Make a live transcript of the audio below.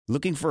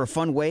Looking for a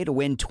fun way to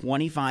win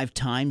 25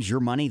 times your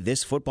money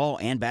this football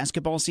and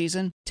basketball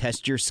season?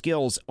 Test your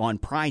skills on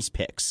Prize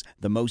Picks,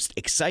 the most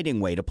exciting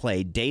way to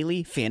play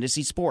daily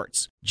fantasy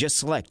sports. Just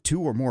select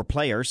 2 or more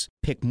players,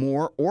 pick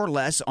more or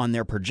less on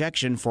their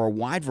projection for a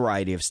wide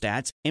variety of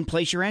stats, and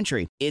place your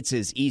entry. It's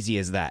as easy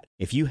as that.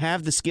 If you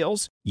have the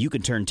skills, you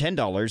can turn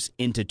 $10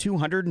 into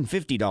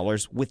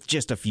 $250 with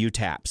just a few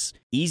taps.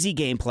 Easy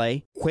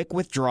gameplay, quick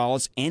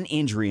withdrawals, and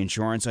injury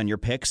insurance on your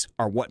picks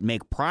are what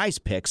make Prize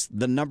Picks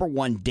the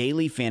 #1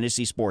 daily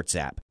fantasy sports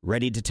app.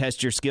 Ready to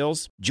test your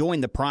skills?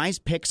 Join the Prize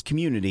Picks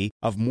community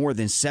of more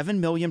than 7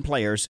 million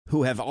players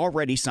who have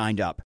already signed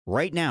up.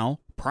 Right now,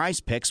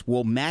 Prize Picks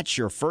will match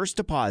your first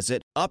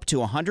deposit up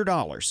to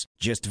 $100.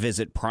 Just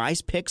visit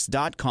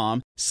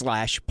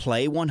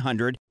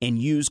prizepicks.com/play100 and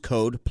use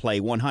code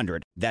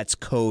play100. That's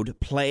code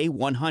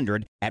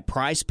play100 at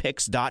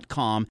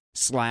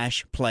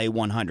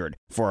prizepicks.com/play100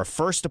 for a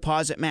first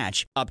deposit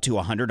match up to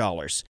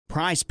 $100.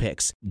 Prize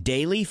Picks,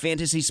 daily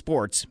fantasy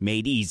sports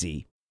made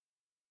easy.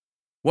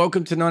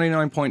 Welcome to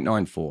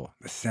 99.94,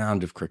 the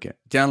sound of cricket.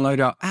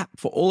 Download our app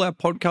for all our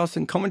podcasts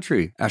and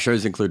commentary. Our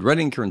shows include Red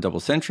Inker and Double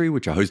Century,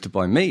 which are hosted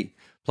by me,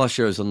 plus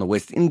shows on the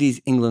West Indies,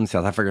 England,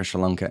 South Africa,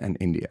 Sri Lanka, and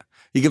India.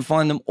 You can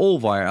find them all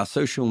via our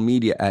social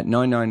media at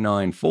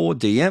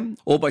 9994DM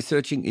or by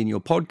searching in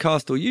your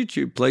podcast or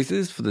YouTube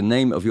places for the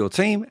name of your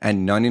team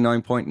and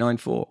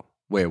 99.94,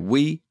 where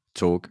we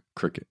talk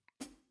cricket.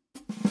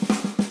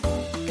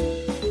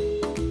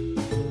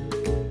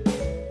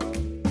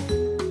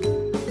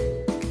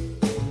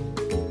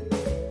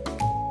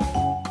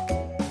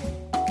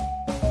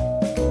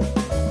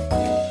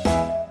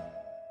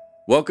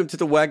 Welcome to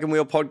the Wagon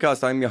Wheel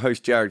Podcast. I'm your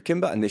host, Jared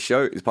Kimber, and this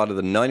show is part of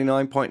the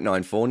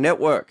 99.94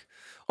 network.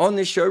 On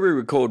this show, we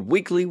record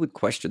weekly with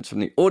questions from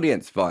the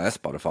audience via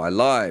Spotify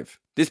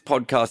Live. This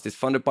podcast is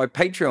funded by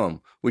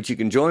Patreon, which you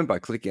can join by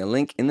clicking a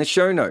link in the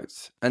show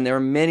notes. And there are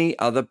many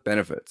other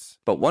benefits,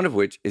 but one of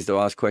which is to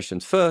ask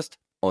questions first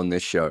on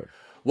this show.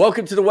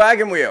 Welcome to the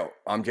Wagon Wheel.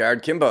 I'm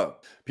Jared Kimber.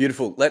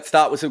 Beautiful. Let's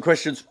start with some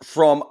questions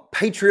from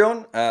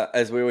Patreon.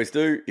 As we always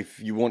do, if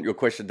you want your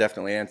question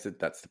definitely answered,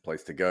 that's the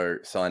place to go.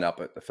 Sign up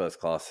at the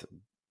first class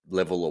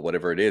level or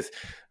whatever it is.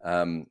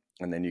 And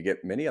then you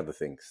get many other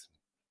things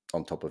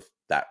on top of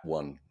that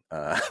one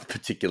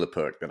particular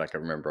perk that I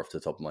can remember off the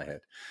top of my head.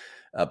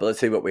 But let's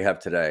see what we have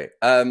today.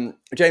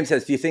 James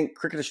says, do you think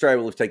Cricket Australia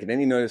will have taken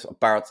any notice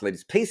of Barrett's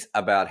latest piece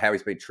about how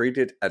he's been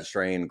treated at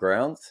Australian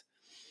grounds?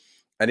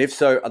 And if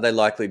so, are they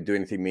likely to do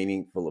anything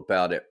meaningful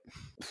about it?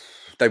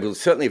 They will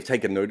certainly have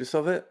taken notice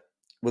of it.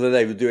 Whether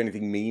they will do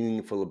anything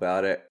meaningful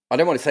about it, I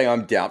don't want to say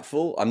I'm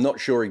doubtful. I'm not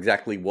sure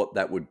exactly what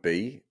that would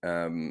be.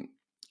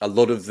 A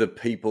lot of the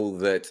people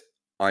that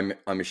I'm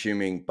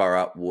assuming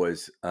Bharat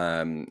was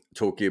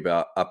talking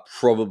about are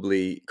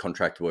probably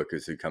contract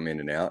workers who come in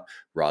and out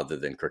rather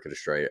than Cricket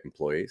Australia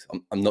employees.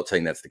 I'm not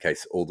saying that's the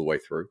case all the way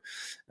through.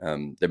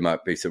 There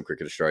might be some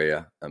Cricket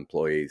Australia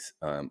employees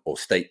or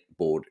state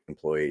board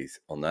employees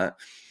on that.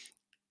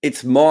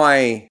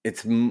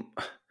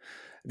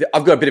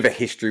 I've got a bit of a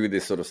history with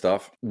this sort of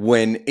stuff.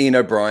 When Ian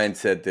O'Brien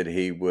said that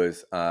he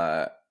was,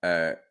 given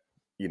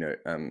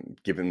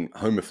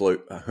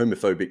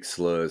homophobic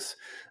slurs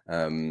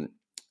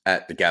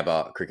at the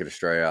Gabba, Cricket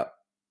Australia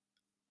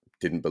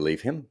didn't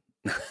believe him.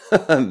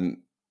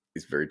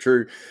 It's very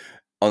true.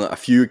 On a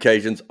few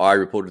occasions, I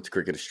reported to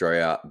Cricket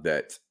Australia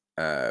that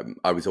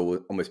I was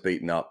almost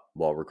beaten up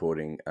while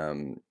recording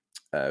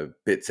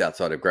bits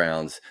outside of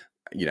grounds.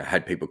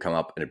 Had people come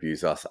up and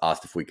abuse us,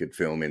 asked if we could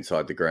film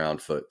inside the ground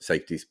for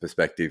safety's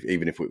perspective,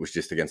 even if it was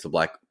just against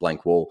a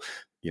blank wall.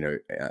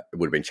 It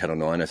would have been Channel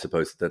 9, I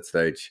suppose, at that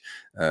stage.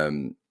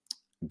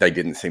 They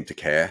didn't seem to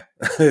care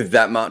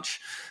that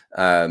much.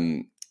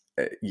 And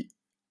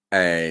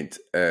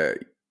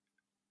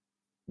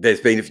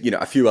there's been,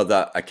 a few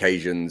other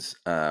occasions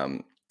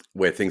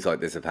where things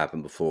like this have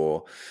happened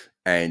before,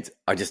 and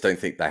I just don't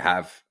think they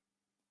have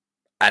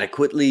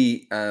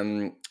adequately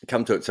come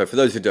to it. So for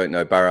those who don't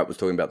know, Bharat was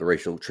talking about the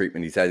racial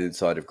treatment he's had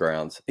inside of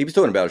grounds. He was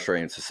talking about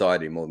Australian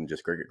society more than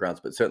just cricket grounds,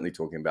 but certainly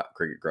talking about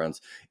cricket grounds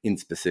in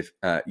specific,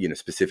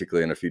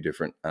 specifically in a few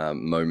different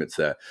moments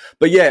there.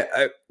 But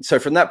so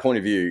from that point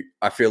of view,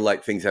 I feel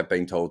like things have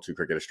been told to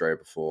Cricket Australia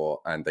before,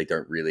 and they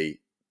don't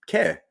really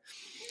care.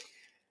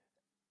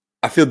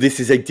 I feel this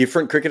is a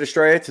different Cricket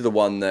Australia to the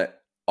one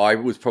that I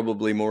was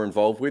probably more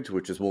involved with,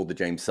 which was more the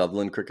James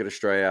Sutherland Cricket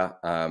Australia,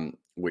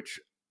 which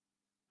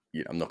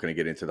I'm not going to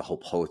get into the whole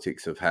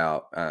politics of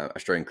how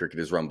Australian cricket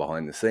is run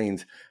behind the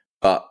scenes,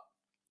 but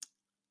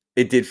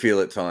it did feel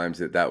at times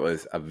that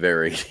was a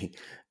very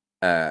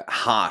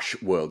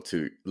harsh world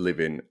to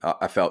live in.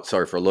 I felt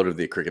sorry for a lot of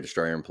the Cricket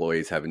Australia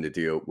employees having to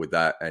deal with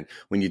that. And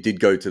when you did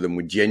go to them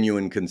with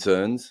genuine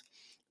concerns,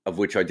 of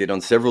which I did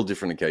on several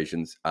different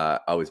occasions,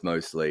 I was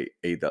mostly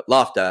either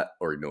laughed at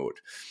or ignored.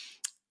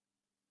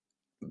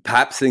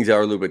 Perhaps things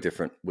are a little bit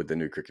different with the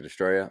new Cricket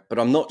Australia, but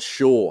I'm not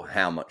sure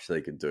how much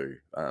they could do.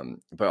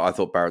 But I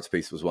thought Barrett's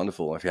piece was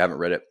wonderful. If you haven't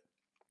read it,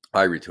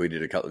 I retweeted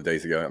it a couple of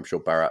days ago. I'm sure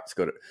Barrett's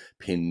got it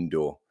pinned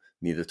or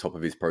near the top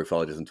of his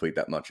profile. He doesn't tweet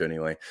that much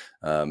anyway.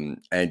 And,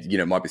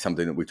 it might be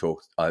something that we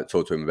talk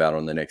to him about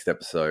on the next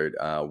episode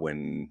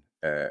when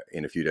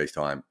in a few days'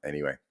 time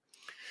anyway.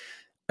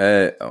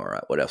 All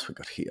right, what else we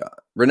got here?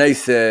 Renee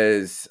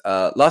says,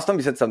 last time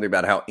you said something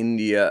about how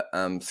India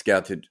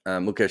scouted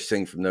Mukesh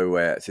Singh from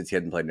nowhere since he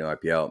hadn't played in the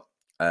IPL.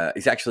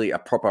 He's actually a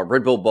proper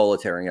red ball bowler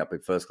tearing up in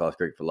first-class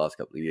cricket for the last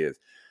couple of years.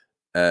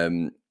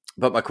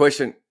 But my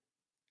question...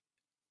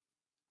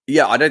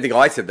 Yeah, I don't think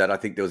I said that. I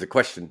think there was a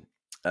question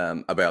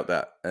about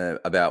that,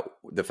 about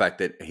the fact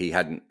that he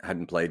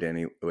hadn't played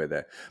anywhere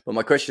there. But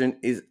my question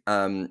is...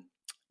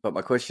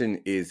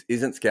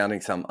 isn't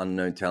scouting some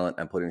unknown talent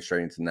and putting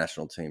straight into the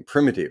national team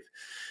primitive?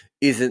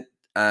 Isn't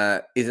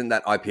that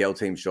IPL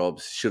teams'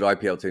 jobs? Should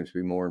IPL teams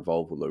be more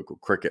involved with local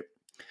cricket?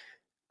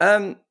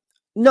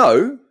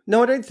 No,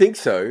 I don't think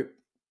so.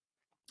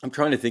 I'm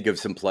trying to think of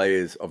some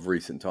players of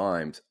recent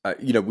times.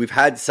 We've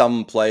had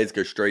some players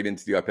go straight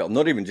into the IPL,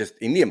 not even just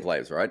Indian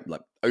players, right?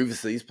 Like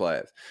overseas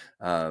players.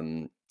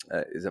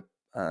 There's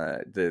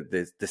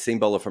the seam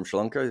bowler from Sri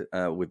Lanka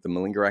with the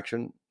Malinga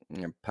action.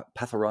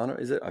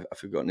 Patharana, is it? I've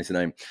forgotten his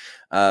name.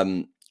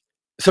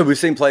 So we've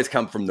seen players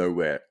come from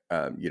nowhere,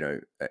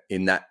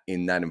 in that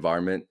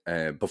environment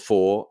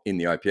before in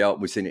the IPL.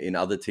 We've seen it in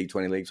other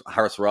T20 leagues.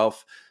 Haris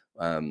Ralph,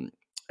 in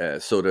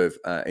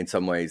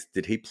some ways,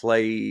 did he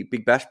play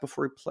Big Bash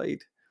before he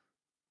played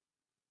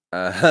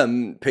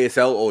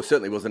PSL, or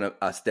certainly wasn't a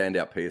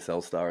standout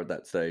PSL star at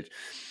that stage?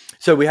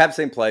 So we have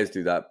seen players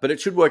do that, but it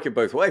should work in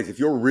both ways. If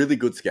you're a really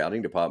good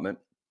scouting department,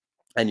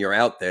 and you're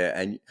out there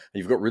and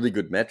you've got really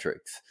good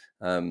metrics,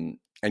 and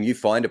you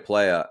find a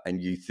player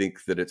and you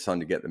think that it's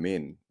time to get them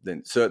in,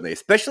 then certainly,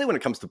 especially when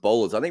it comes to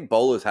bowlers, I think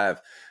bowlers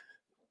have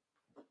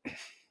a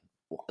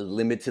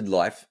limited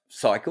life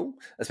cycle,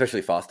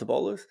 especially faster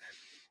bowlers,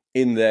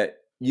 in that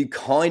you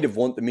kind of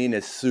want them in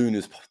as soon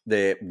as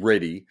they're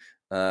ready,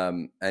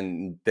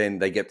 and then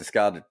they get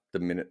discarded the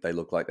minute they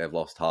look like they've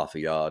lost half a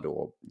yard,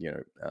 or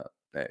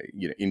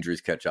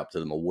injuries catch up to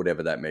them, or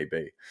whatever that may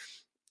be.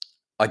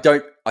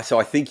 So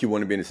I think you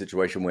want to be in a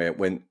situation where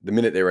when the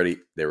minute they're ready,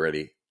 they're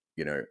ready.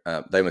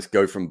 They must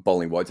go from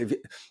bowling wides.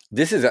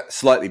 This is a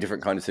slightly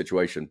different kind of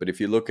situation, but if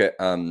you look at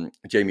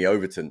Jamie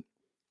Overton,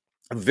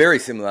 a very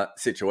similar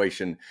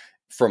situation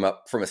from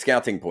a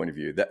scouting point of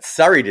view, that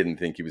Surrey didn't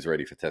think he was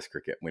ready for Test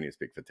cricket when he was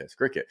picked for Test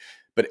cricket,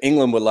 but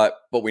England were like,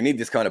 "But we need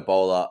this kind of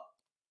bowler,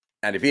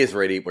 and if he is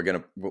ready, we're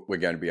going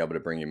to be able to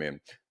bring him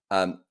in."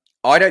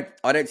 I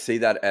don't see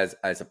that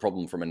as a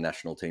problem from a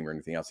national team or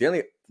anything else. The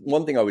only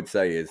one thing I would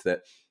say is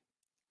that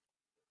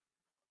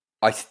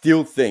I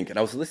still think, and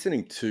I was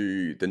listening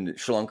to the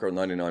Sri Lanka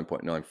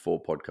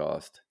 99.94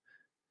 podcast,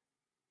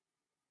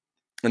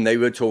 and they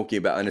were talking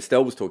about, and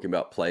Estelle was talking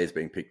about players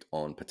being picked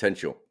on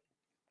potential,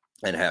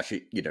 and how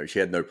she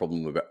had no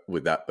problem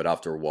with that, but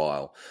after a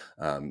while,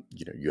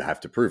 you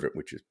have to prove it,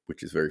 which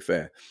is very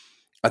fair.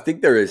 I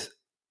think there is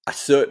a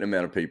certain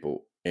amount of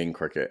people in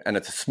cricket, and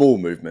it's a small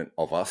movement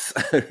of us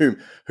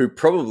who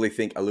probably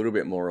think a little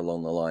bit more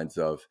along the lines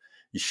of,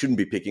 you shouldn't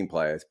be picking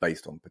players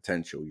based on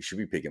potential. You should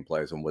be picking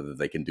players on whether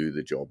they can do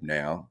the job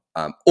now,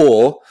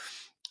 or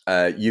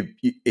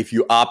if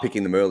you are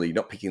picking them early, you're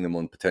not picking them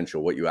on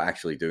potential. What you are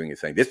actually doing is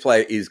saying, this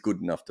player is good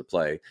enough to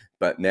play,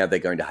 but now they're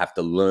going to have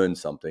to learn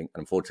something.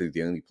 Unfortunately,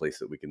 the only place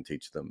that we can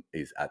teach them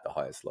is at the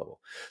highest level.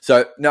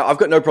 So now I've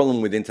got no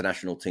problem with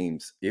international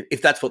teams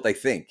if that's what they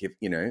think.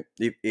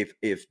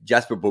 If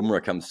Jasper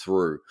Bumrah comes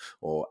through,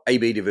 or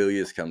AB de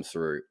Villiers comes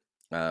through,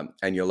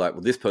 and you're like,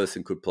 well, this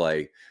person could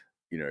play,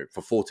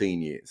 for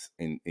 14 years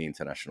in the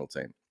international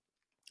team.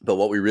 But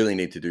what we really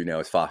need to do now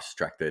is fast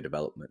track their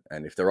development.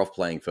 And if they're off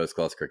playing first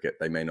class cricket,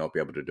 they may not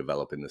be able to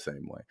develop in the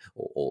same way,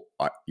 or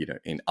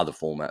in other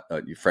format,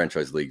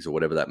 franchise leagues or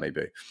whatever that may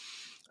be.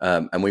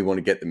 And we want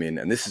to get them in,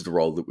 and this is the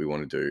role that we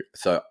want to do.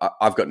 So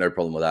I've got no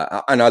problem with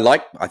that. And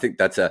I think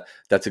that's a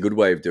good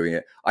way of doing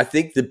it. I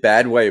think the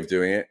bad way of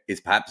doing it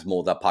is perhaps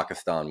more the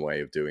Pakistan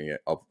way of doing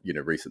it, of,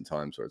 recent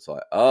times, where it's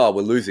like, oh,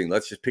 we're losing,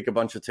 let's just pick a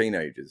bunch of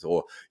teenagers,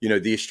 or,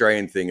 the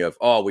Australian thing of,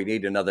 oh, we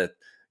need another,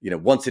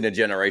 once in a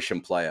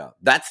generation player.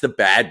 That's the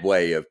bad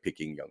way of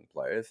picking young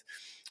players.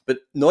 But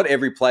not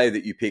every player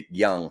that you pick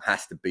young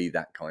has to be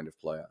that kind of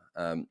player.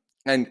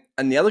 And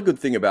the other good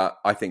thing about,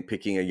 I think,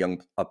 picking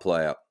a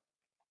player,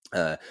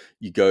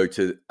 you go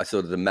to a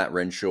sort of the Matt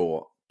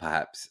Renshaw,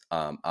 perhaps,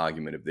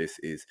 argument of this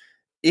is,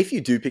 if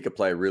you do pick a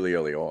player really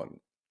early on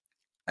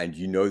and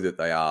you know that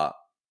they are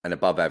an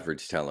above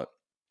average talent,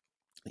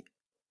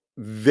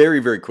 very,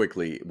 very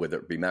quickly, whether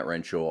it be Matt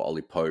Renshaw,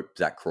 Ollie Pope,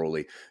 Zach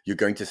Crawley, you're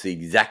going to see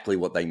exactly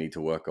what they need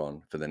to work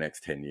on for the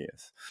next 10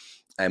 years.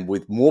 And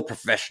with more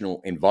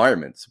professional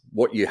environments,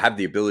 what you have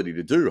the ability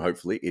to do,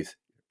 hopefully, is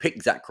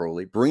pick Zach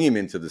Crawley, bring him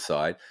into the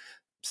side,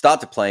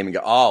 start to play him and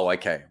go, oh,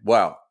 okay,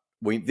 well,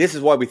 this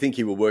is why we think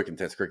he will work in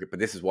Test cricket, but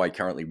this is why he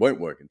currently won't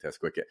work in Test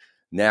cricket.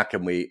 Now,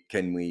 can we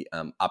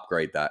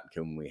upgrade that?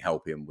 Can we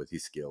help him with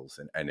his skills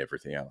and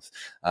everything else?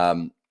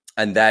 And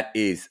that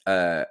is,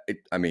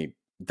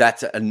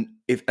 that's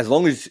as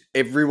long as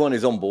everyone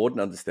is on board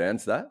and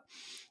understands that,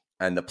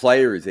 And the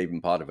player is even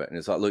part of it. And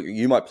it's like, look,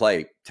 you might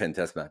play 10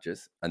 test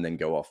matches and then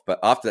go off. But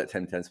after that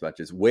 10 test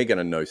matches, we're going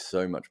to know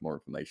so much more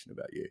information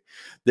about you.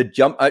 The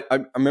jump,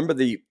 I remember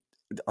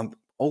I'm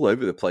all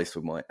over the place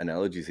with my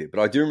analogies here, but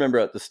I do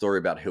remember the story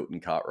about Hilton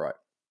Cartwright.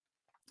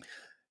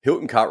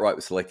 Hilton Cartwright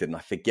was selected, and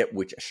I forget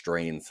which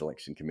Australian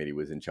selection committee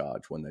was in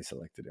charge when they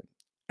selected him.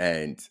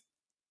 And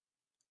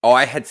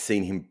I had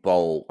seen him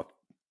bowl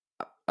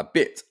a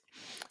bit.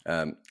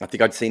 I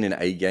think I'd seen an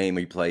A game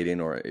he played in,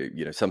 or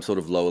some sort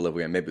of lower level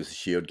game. Maybe it was a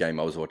Shield game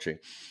I was watching,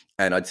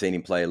 and I'd seen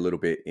him play a little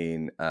bit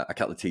in a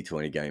couple of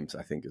T20 games,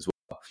 I think, as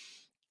well.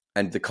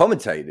 And the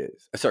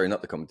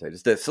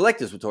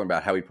selectors were talking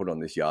about how he put on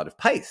this yard of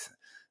pace,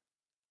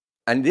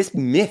 and this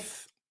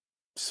myth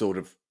sort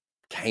of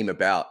came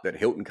about that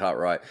Hilton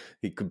Cartwright,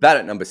 he could bat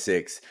at number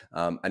 6,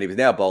 and he was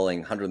now bowling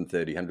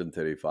 130,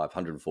 135,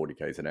 140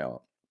 k's an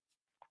hour.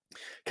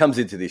 Comes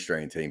into the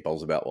Australian team,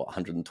 bowls about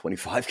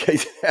 125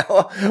 k's an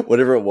hour,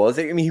 whatever it was.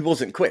 I mean, he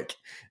wasn't quick.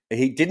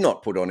 He did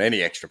not put on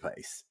any extra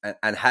pace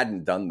and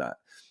hadn't done that.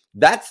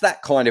 That's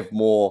that kind of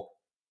more,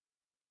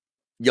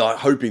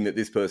 hoping that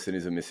this person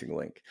is a missing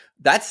link.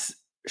 That's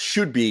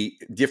should be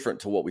different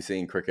to what we see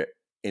in cricket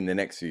in the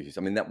next few years.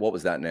 I mean, what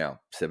was that now?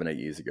 7-8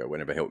 years ago,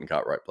 whenever Hilton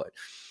Cartwright played.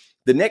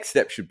 The next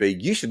step should be,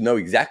 you should know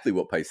exactly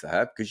what pace they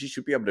have, because you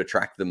should be able to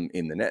track them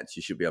in the nets.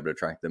 You should be able to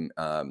track them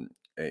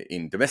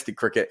in domestic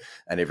cricket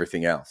and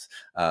everything else.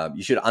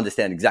 You should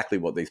understand exactly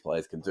what these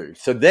players can do.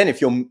 So then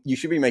you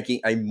should be making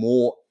a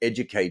more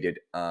educated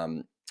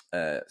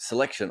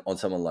selection on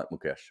someone like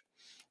Mukesh,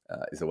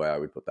 is the way I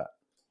would put that.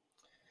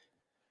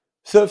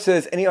 Surf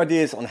says, any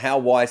ideas on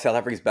why South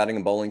Africa's batting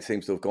and bowling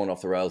seems to have gone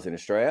off the rails in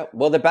Australia?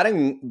 Well, the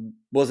batting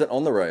wasn't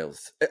on the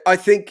rails. I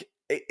think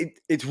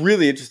it's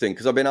really interesting,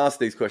 because I've been asked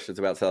these questions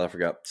about South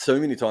Africa so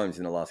many times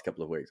in the last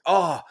couple of weeks.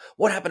 Oh,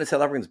 what happened to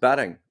South Africans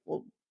batting?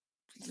 Well,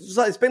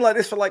 it's been like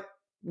this for like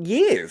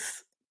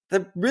years.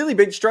 They've really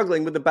been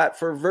struggling with the bat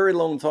for a very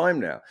long time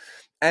now.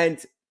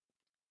 And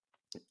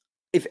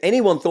if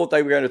anyone thought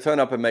they were going to turn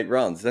up and make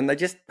runs, then they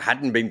just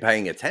hadn't been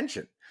paying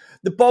attention.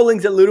 The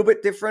bowling's a little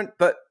bit different,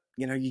 but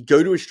you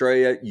go to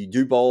Australia, you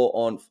do bowl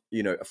on,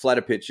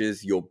 flatter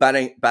pitches. Your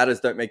batters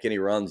don't make any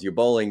runs. You're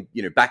bowling,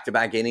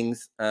 back-to-back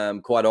innings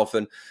quite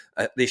often.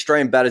 The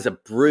Australian batters are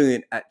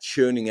brilliant at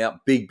churning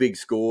out big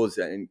scores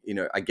and,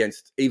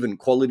 against even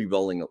quality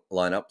bowling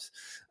lineups.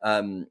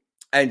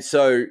 And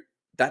so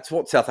that's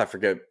what South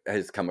Africa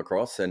has come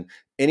across. And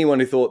anyone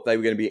who thought they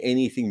were going to be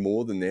anything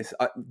more than this,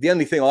 the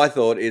only thing I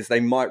thought is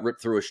they might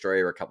rip through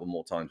Australia a couple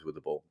more times with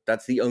the ball.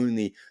 That's the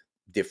only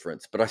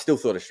difference, but I still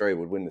thought Australia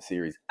would win the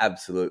series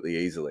absolutely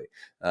easily.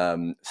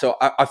 So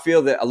I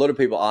feel that a lot of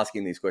people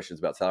asking these questions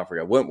about South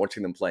Africa weren't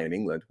watching them play in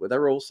England, where they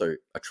were also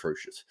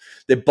atrocious.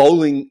 Their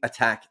bowling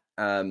attack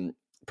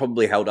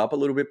probably held up a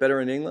little bit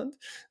better in England,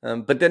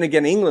 but then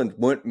again, England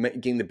weren't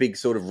making the big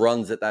sort of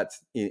runs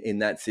in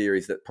that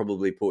series that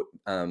probably put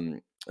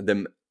South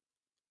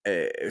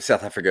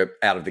Africa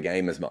out of the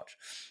game as much.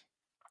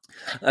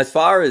 As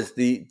far as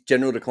the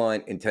general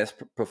decline in test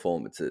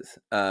performances,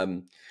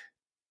 I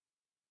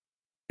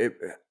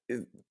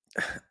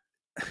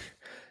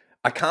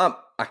can't.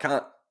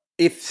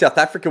 If South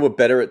Africa were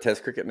better at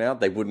Test cricket now,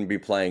 they wouldn't be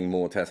playing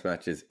more Test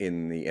matches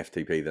in the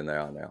FTP than they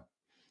are now.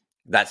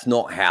 That's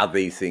not how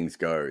these things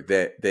go.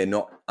 They're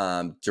not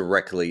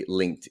directly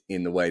linked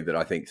in the way that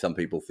I think some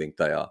people think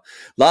they are.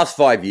 Last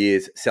 5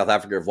 years, South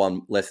Africa have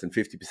won less than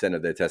 50%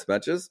 of their Test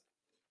matches.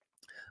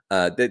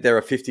 They're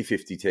a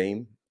 50-50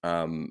 team.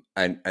 And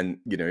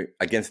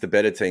against the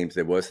better teams,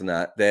 they're worse than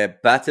that. Their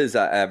batters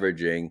are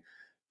averaging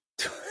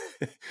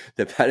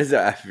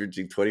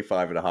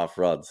 25 and a half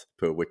runs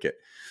per wicket,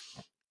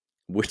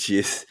 which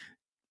is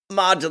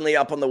marginally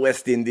up on the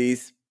West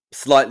Indies,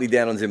 slightly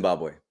down on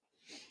Zimbabwe.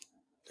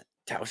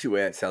 Tells you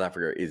where South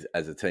Africa is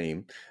as a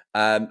team.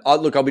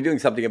 I'll be doing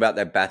something about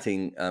their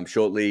batting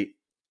shortly.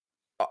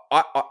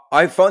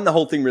 I find the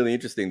whole thing really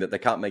interesting, that they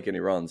can't make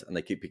any runs and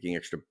they keep picking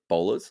extra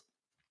bowlers.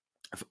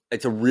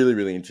 It's a really,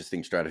 really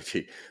interesting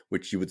strategy,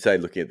 which you would say,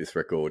 looking at this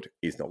record,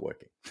 is not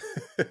working.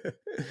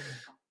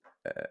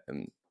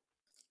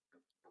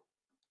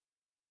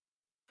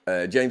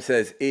 James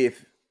says,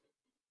 if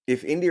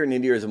India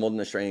is a modern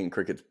Australian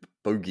cricket's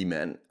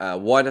bogeyman,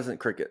 why doesn't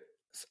Cricket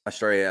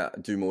Australia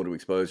do more to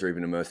expose or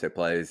even immerse their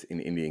players in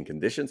Indian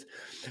conditions?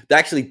 They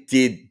actually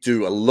did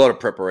do a lot of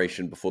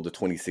preparation before the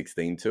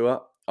 2016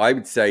 tour. I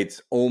would say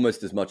it's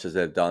almost as much as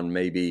they've done.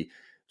 Maybe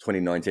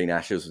 2019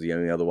 Ashes was the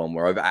only other one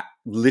where I've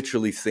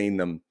literally seen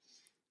them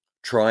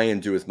try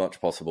and do as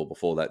much possible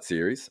before that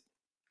series.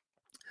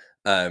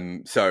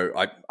 So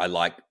I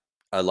like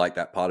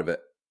that part of it.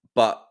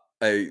 But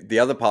the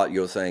other part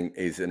you're saying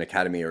is an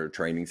academy or a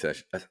training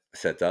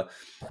center.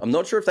 I'm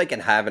not sure if they can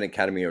have an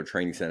academy or a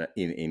training center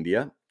in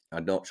India.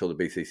 I'm not sure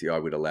the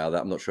BCCI would allow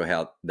that. I'm not sure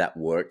how that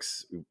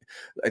works.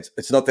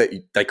 It's not that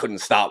they couldn't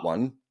start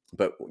one,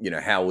 but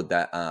how would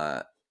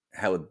that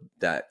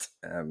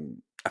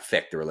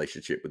affect the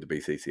relationship with the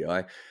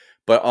BCCI?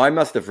 But I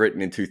must have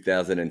written in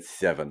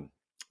 2007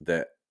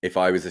 that if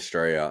I was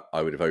Australia,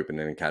 I would have opened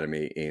an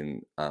academy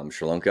in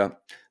Sri Lanka.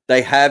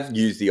 They have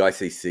used the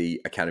ICC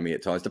Academy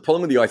at times. The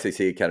problem with the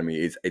ICC Academy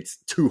is it's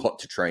too hot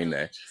to train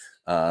there.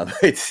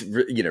 It's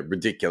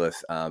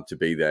ridiculous to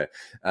be there.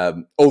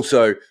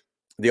 Also,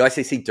 the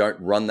ICC don't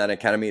run that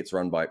academy. It's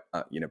run by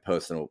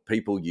personal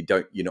people.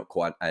 You're not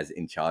quite as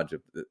in charge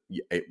of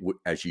it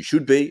as you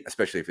should be,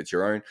 especially if it's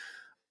your own.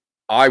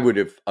 I would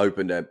have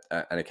opened an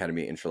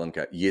academy in Sri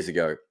Lanka years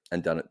ago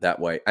and done it that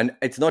way. And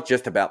it's not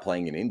just about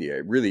playing in India.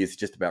 It really is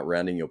just about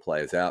rounding your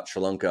players out.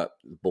 Sri Lanka,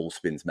 the ball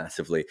spins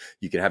massively.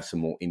 You could have some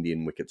more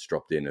Indian wickets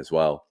dropped in as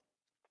well.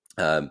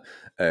 So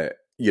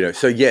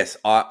yes,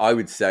 I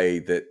would say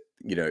that,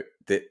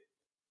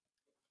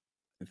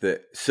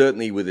 that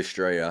certainly with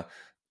Australia,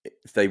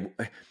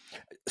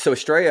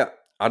 Australia,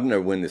 I don't know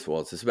when this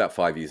was. It's about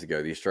 5 years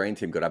ago. The Australian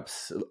team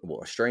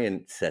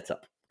Australian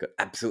setup got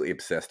absolutely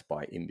obsessed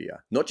by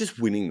India, not just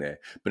winning there,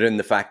 but in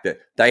the fact that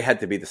they had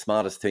to be the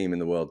smartest team in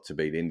the world to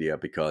beat India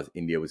because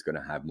India was going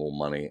to have more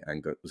money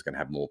and was going to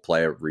have more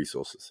player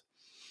resources.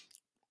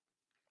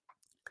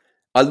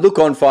 I look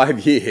on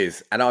 5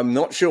 years and I'm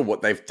not sure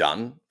what they've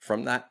done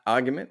from that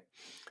argument.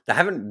 They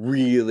haven't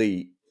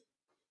really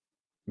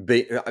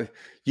been,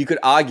 you could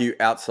argue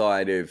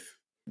outside of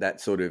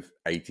that sort of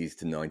 80s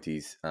to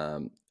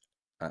 90s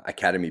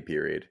academy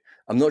period.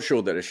 I'm not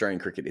sure that Australian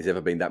cricket has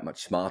ever been that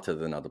much smarter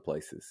than other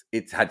places.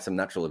 It's had some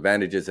natural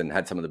advantages and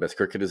had some of the best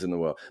cricketers in the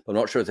world, but I'm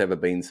not sure it's ever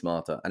been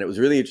smarter. And it was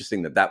really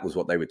interesting that was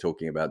what they were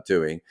talking about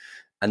doing.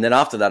 And then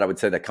after that, I would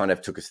say they kind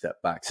of took a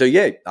step back. So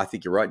yeah, I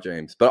think you're right,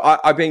 James.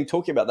 But I've been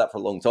talking about that for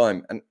a long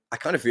time. And I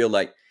kind of feel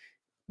like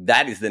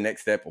that is the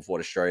next step of what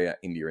Australia,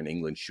 India, and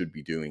England should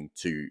be doing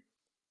to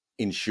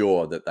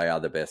ensure that they are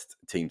the best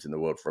teams in the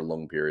world for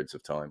long periods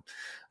of time.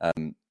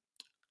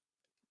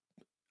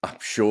 I'm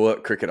sure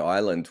Cricket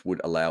Island would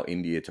allow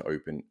India to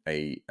open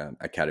a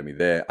academy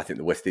there. I think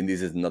the West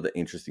Indies is another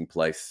interesting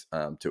place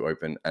to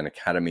open an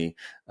academy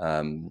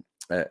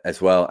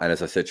as well. And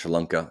as I said, Sri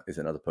Lanka is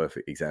another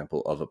perfect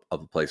example of a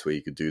place where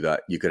you could do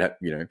that. You could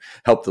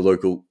help the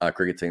local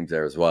cricket teams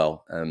there as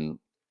well.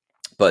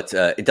 But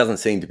it doesn't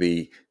seem to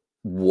be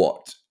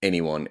what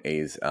anyone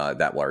is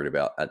that worried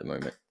about at the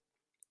moment.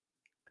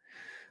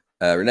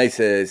 Renee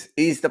says,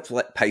 is the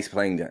pace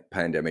playing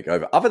pandemic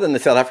over? Other than the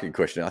South African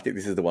question, I think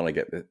this is the one I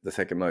get the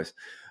second most.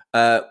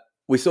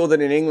 We saw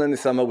that in England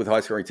this summer with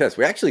high-scoring tests.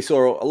 We actually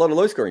saw a lot of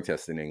low-scoring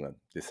tests in England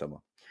this summer.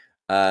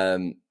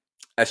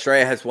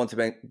 Australia has once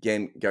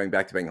again going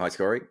back to being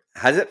high-scoring.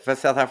 Has it for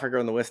South Africa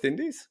and the West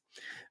Indies?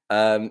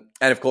 And,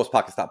 of course,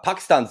 Pakistan.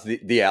 Pakistan's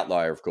the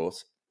outlier, of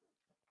course.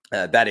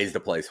 That is the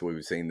place where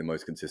we've seen the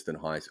most consistent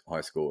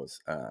high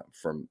scores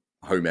from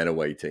home and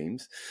away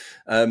teams.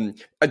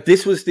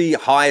 This was the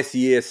highest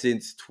year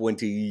since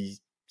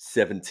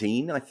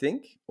 2017, I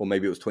think, or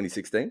maybe it was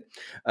 2016.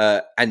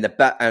 And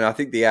I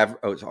think the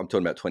average. I'm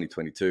talking about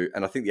 2022,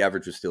 and I think the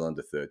average was still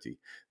under 30.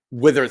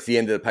 Whether it's the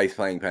end of the pace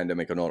playing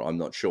pandemic or not, I'm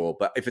not sure.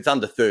 But if it's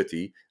under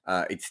 30,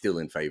 it's still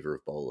in favour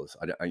of bowlers.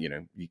 I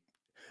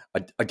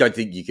don't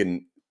think you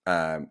can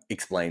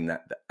explain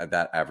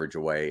that average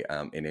away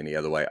in any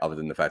other way other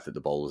than the fact that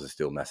the bowlers are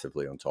still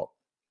massively on top.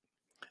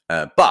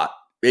 But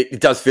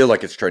it does feel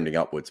like it's trending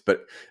upwards,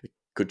 but it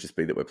could just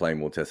be that we're playing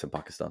more tests in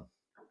Pakistan.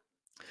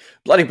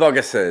 Bloody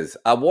Bugger says,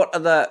 what are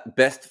the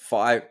best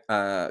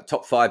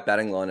top five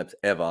batting lineups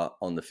ever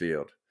on the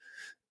field?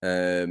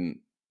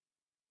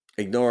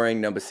 Ignoring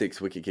number 6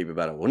 wicketkeeper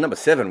batter. Well, number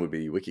 7 would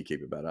be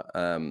wicketkeeper batter.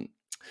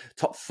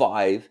 Top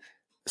 5.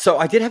 So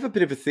I did have a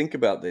bit of a think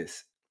about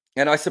this.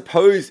 And I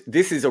suppose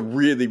this is a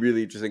really,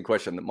 really interesting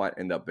question that might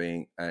end up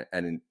being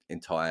an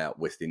entire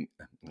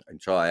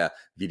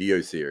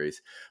video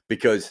series,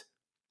 because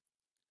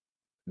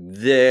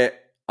I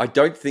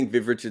don't think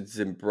Viv Richards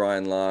and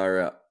Brian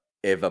Lara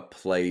ever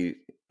played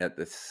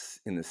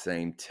in the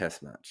same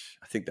test match.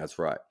 I think that's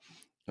right.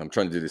 I'm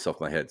trying to do this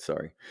off my head,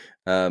 sorry.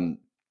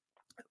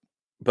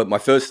 But my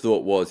first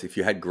thought was if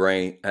you had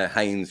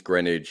Haynes,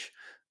 Greenwich,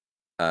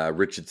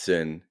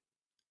 Richardson,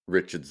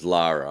 Richards,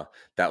 Lara,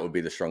 that would be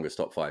the strongest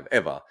top 5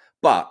 ever.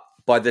 But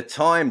by the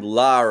time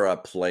Lara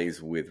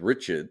plays with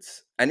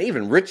Richards, and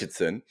even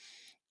Richardson,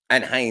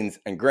 and Haynes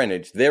and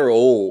Greenwich, they're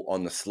all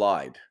on the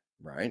slide,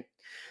 right?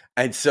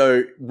 And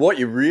so what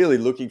you're really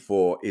looking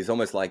for is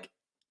almost like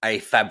a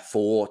Fab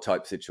 4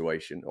 type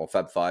situation or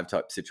Fab 5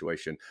 type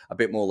situation, a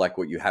bit more like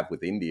what you have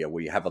with India,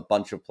 where you have a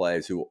bunch of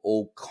players who are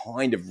all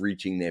kind of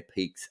reaching their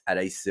peaks at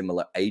a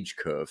similar age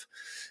curve.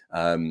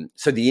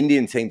 So the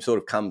Indian team sort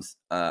of comes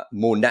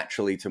more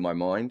naturally to my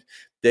mind.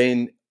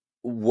 Then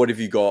what have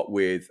you got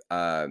with,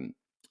 I'm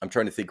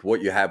trying to think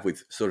what you have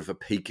with sort of a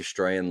peak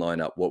Australian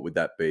lineup. What would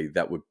that be?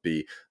 That would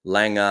be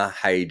Langer,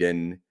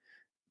 Hayden,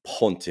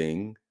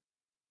 Ponting,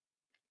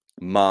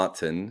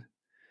 Martin.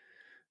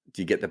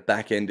 Do you get the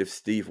back end of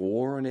Steve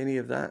Waugh on any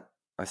of that?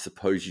 I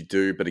suppose you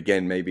do, but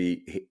again,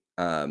 maybe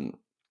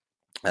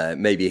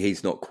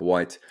he's not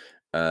quite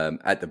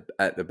at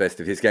the best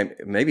of his game.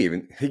 Maybe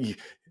even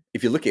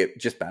if you look at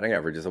just batting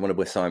averages, I wonder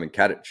where Simon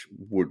Kadich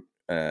would.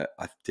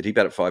 Did he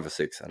bat at 5 or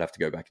 6? I'd have to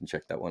go back and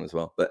check that one as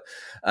well. But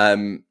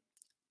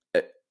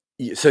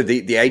So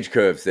the age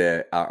curves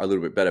there are a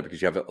little bit better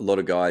because you have a lot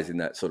of guys in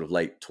that sort of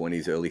late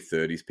 20s, early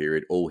 30s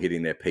period, all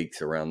hitting their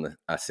peaks around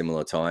a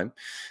similar time.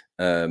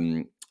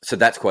 So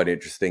that's quite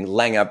interesting.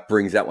 Langer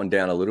brings that one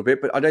down a little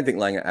bit, but I don't think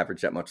Langer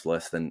averaged that much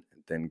less than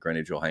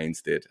Greenidge or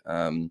Haynes did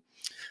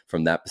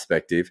from that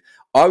perspective.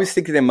 I was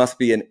thinking there must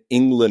be an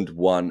England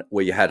one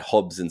where you had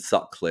Hobbs and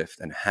Sutcliffe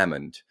and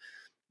Hammond.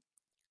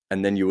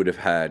 And then you would have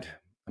had,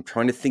 I'm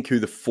trying to think who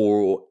the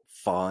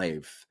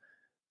 4-5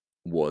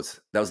 was.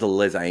 That was the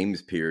Les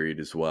Ames period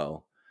as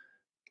well.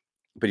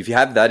 But if you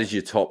have that as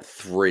your top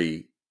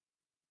three,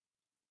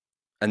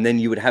 and then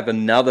you would have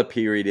another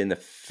period in the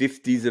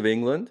 50s of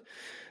England,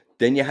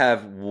 then you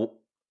have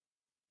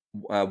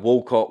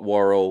Walcott,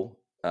 Worrell,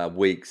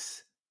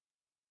 Weeks,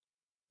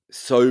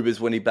 Sobers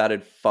when he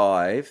batted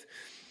 5.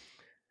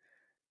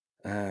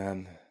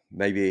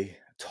 Maybe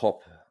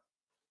top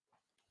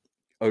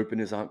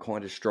openers aren't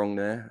quite as strong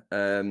there.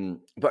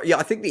 But yeah,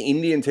 I think the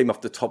Indian team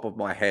off the top of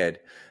my head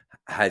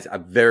has a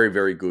very,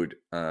 very good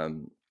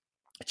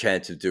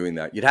chance of doing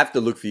that. You'd have to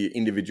look for your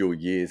individual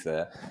years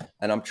there.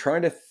 And I'm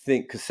trying to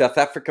think, because South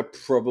Africa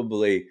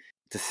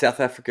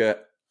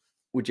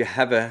would you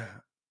have a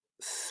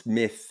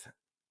Smith,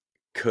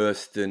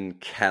 Kirsten,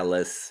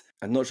 Callis?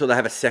 I'm not sure they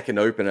have a second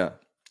opener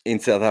in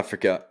South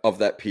Africa of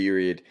that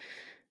period,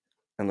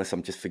 unless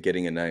I'm just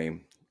forgetting a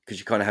name. Because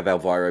you kind of have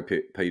Alvaro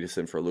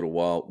Peterson for a little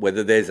while.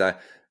 Whether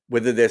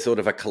there's sort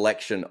of a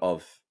collection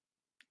of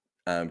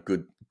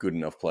good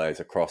enough players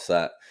across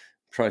that.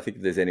 I'm trying to think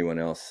if there's anyone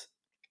else,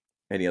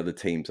 any other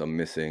teams I'm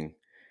missing.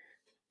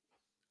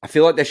 I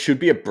feel like there should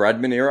be a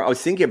Bradman era. I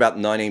was thinking about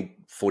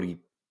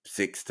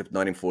 1946 to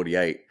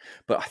 1948,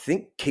 but I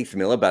think Keith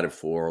Miller batted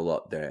 4 a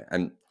lot there.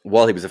 And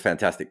while he was a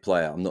fantastic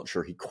player, I'm not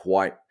sure he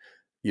quite,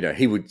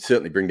 he would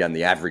certainly bring down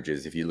the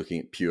averages if you're looking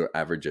at pure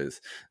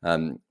averages.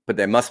 But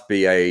there must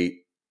be a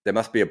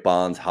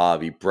Barnes,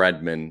 Harvey,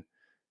 Bradman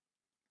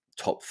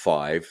top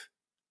 5.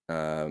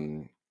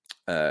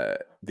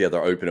 The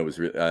other opener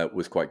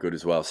was quite good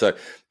as well. So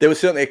there was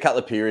certainly a couple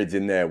of periods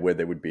in there where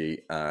there would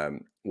be where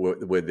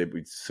there would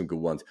be some good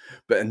ones.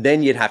 And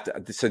then you'd have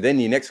to. So then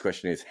your next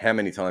question is, how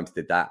many times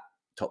did that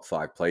top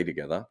 5 play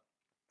together,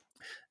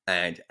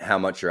 and how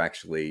much you're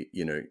actually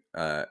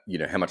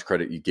how much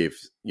credit you give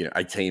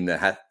a team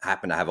that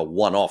happened to have a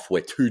one-off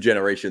where 2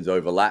 generations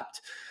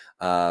overlapped.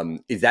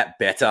 Is that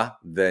better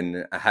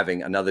than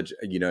having another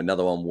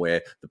one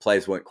where the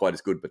players weren't quite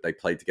as good, but they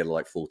played together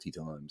like 40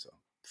 times?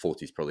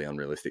 40 is probably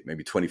unrealistic,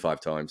 maybe 25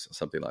 times or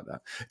something like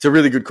that. It's a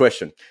really good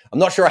question. I'm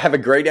not sure I have a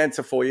great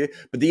answer for you,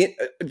 but the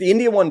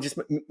India one just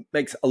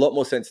makes a lot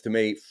more sense to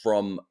me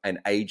from an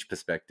age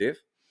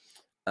perspective.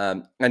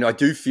 And I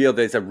do feel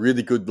there's a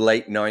really good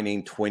late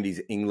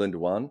 1920s England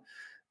one.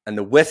 And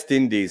the West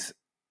Indies,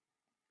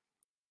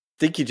 I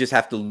think you just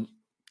have to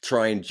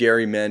try and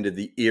gerrymander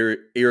the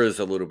eras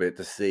a little bit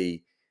to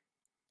see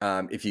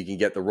if you can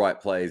get the right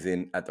players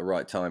in at the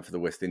right time for the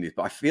West Indies.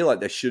 But I feel like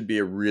there should be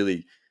a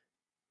really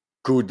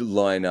good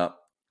lineup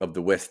of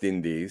the West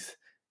Indies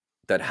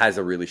that has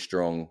a really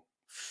strong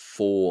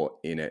 4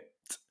 in it.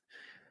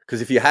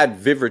 Because if you had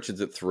Viv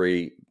Richards at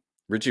 3,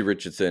 Richie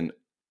Richardson,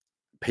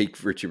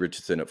 peak Richie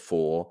Richardson at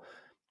 4,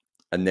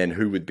 and then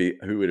who would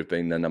have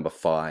been the number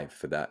 5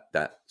 for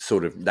that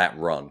sort of that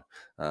run?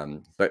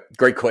 But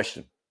great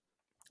question,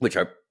 which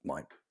I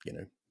might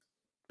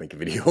make a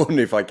video on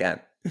if I can.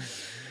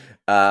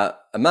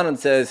 Amanon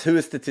says, who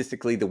is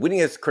statistically the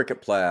winningest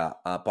cricket player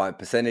by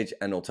percentage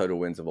and or total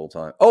wins of all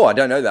time? Oh, I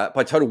don't know that.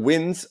 By total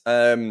wins,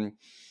 it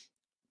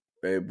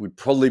would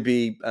probably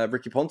be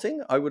Ricky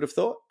Ponting, I would have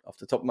thought, off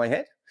the top of my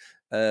head.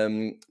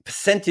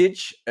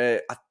 Percentage,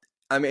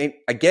 I mean,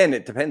 again,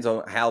 it depends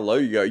on how low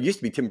you go. It used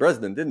to be Tim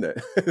Bresnan, didn't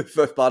it? The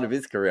first part of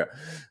his career.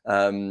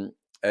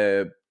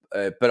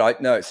 But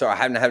I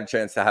haven't had a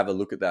chance to have a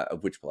look at that,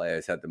 of which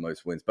players had the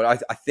most wins.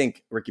 But I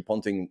think Ricky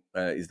Ponting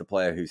is the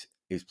player who's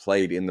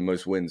played in the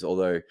most wins,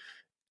 although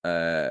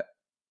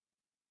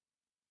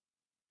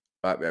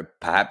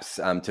perhaps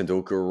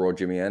Tendulkar or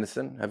Jimmy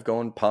Anderson have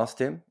gone past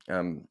him.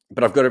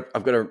 But I've got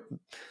a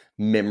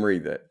memory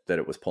that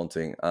it was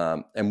Ponting.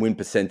 And win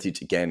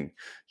percentage again,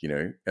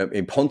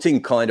 and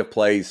Ponting kind of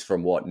plays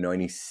from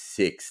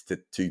 96 to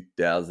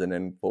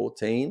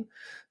 2014.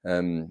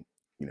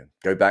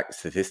 Go back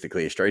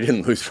statistically, Australia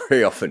didn't lose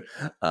very often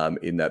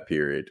in that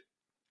period.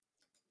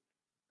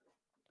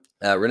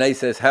 Renee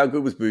says, how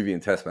good was Boovie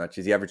in test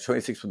matches? He averaged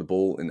 26 with the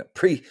ball in the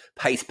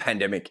pre-pace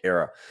pandemic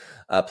era.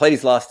 Played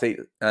his last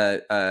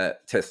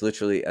test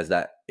literally as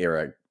that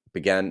era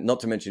began, not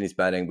to mention his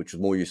batting, which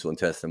was more useful in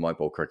tests than white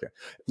ball cricket.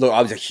 Look,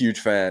 I was a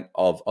huge fan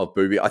of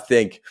Boovie. I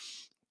think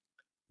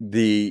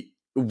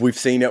we've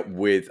seen it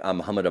with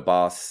Muhammad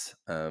Abbas,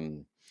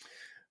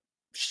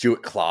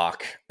 Stuart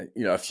Clark,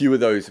 a few of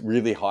those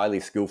really highly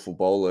skillful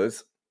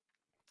bowlers.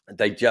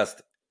 They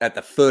just, at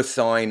the first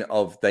sign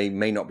of they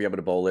may not be able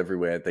to bowl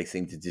everywhere, they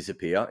seem to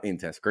disappear in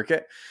Test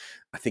cricket.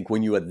 I think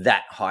when you are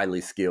that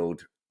highly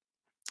skilled,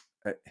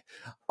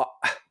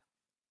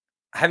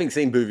 having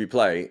seen Boovie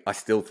play, I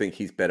still think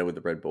he's better with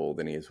the red ball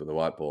than he is with the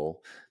white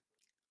ball.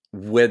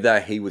 whether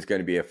he was going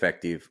to be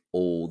effective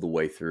all the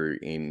way through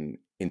in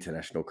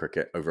international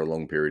cricket over a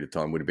long period of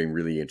time would have been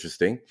really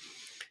interesting.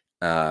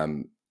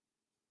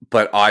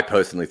 But I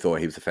personally thought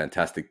he was a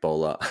fantastic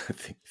bowler. I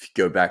think if you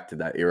go back to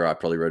that era, I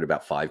probably wrote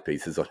about 5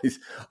 pieces on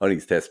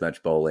his test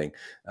match bowling.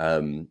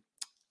 And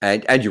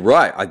you're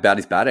right about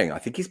his batting. I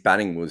think his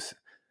batting was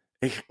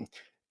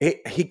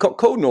he got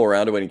called an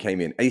all-rounder when he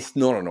came in. He's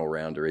not an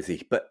all-rounder, is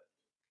he? But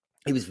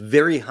he was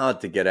very hard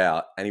to get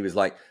out, and he was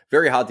like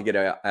very hard to get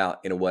out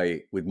in a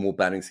way with more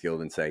batting skill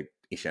than say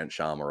Ishant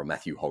Sharma or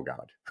Matthew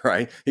Hoggard,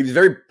 right? He was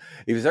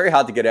very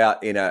hard to get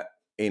out in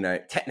a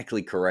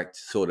technically correct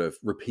sort of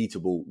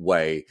repeatable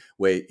way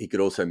where he could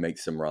also make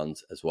some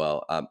runs as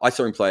well. I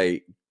saw him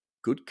play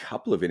good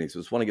couple of innings. It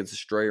was one against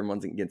Australia and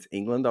one against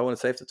England, I want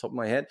to say, off the top of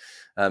my head.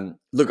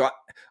 Look,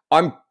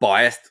 I'm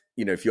biased.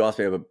 If you ask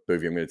me about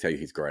Boothby, I'm going to tell you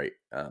he's great.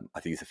 I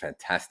think he's a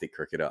fantastic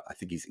cricketer. I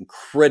think he's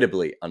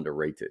incredibly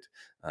underrated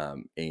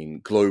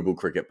in global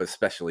cricket, but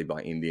especially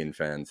by Indian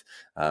fans.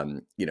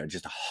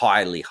 Just a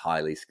highly,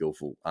 highly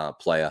skillful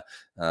player.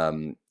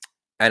 And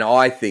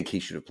I think he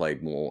should have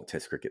played more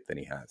Test cricket than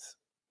he has.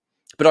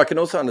 But I can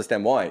also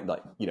understand why,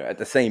 at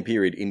the same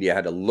period, India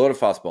had a lot of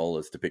fast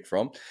bowlers to pick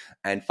from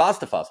and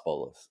faster fast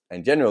bowlers.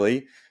 And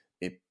generally,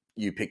 if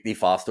you pick the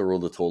faster or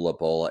the taller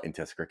bowler in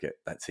Test cricket,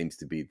 that seems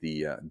to be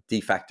the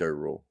de facto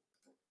rule.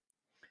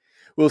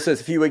 Will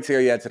says, a few weeks ago,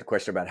 you answered a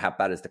question about how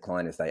batters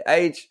decline as they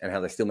age and how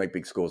they still make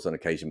big scores on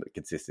occasion, but the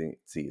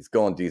consistency is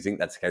gone. Do you think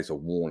that's the case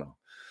of Warner?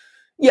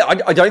 Yeah,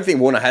 I don't think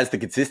Warner has the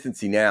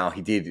consistency now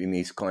he did in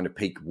these kind of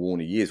peak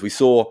Warner years. We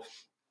saw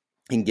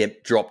him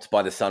get dropped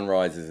by the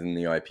Sunrisers in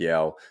the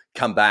IPL,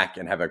 come back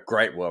and have a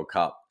great World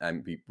Cup.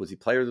 And was he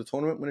player of the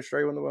tournament when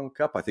Australia won the World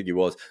Cup? I think he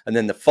was. And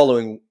then the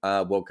following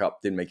World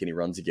Cup didn't make any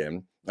runs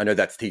again. I know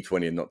that's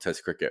T20 and not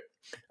Test cricket.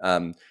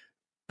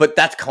 But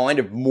that's kind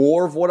of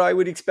more of what I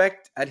would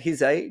expect at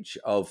his age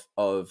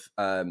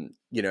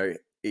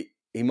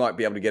he might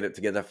be able to get it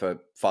together for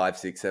 5,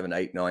 6, 7,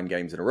 8, 9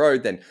 games in a row,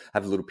 then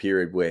have a little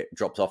period where it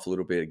drops off a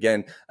little bit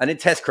again. And in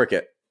Test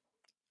cricket,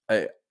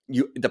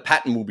 the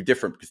pattern will be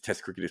different because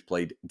Test cricket is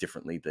played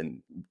differently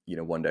than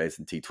one days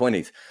and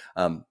T20s.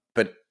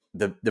 But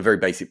the very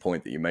basic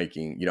point that you're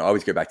making, I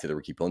always go back to the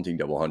Ricky Ponting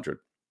double 100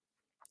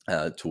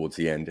 towards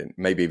the end, and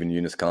maybe even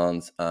Yunus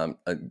Khan's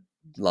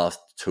last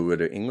tour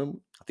to England.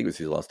 I think it was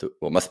his last tour.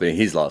 Well, it must have been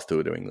his last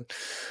tour to England.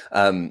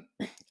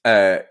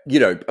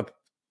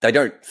 They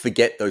don't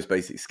forget those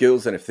basic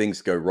skills, and if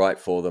things go right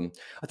for them,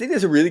 I think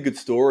there's a really good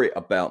story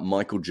about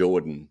Michael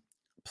Jordan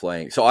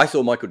playing. So I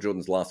saw Michael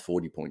Jordan's last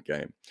 40-point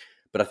game.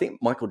 But I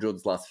think Michael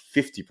Jordan's last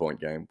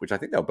 50-point game, which I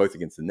think they were both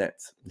against the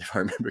Nets, if I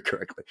remember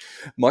correctly.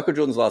 Michael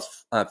Jordan's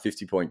last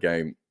 50-point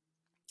game,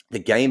 the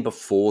game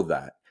before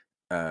that,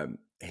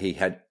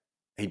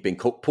 he'd been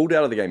pulled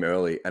out of the game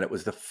early, and it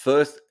was the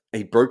first.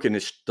 He'd broken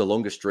the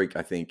longest streak,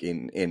 I think,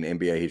 in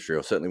NBA history,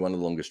 or certainly one of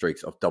the longest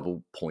streaks of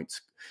double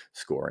points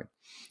scoring.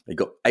 He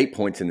got 8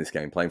 points in this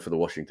game playing for the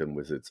Washington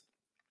Wizards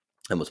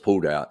and was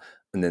pulled out.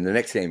 And then the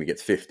next game, he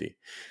gets 50.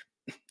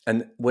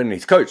 And when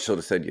his coach sort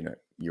of said,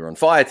 you're on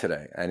fire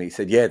today. And he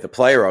said, yeah, the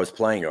player I was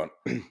playing on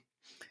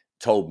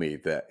told me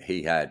that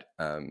he had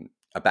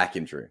a back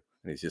injury.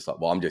 And he's just like,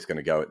 well, I'm just going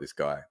to go at this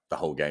guy the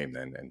whole game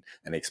then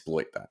and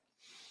exploit that.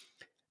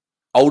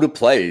 Older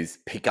players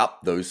pick up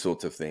those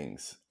sorts of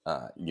things,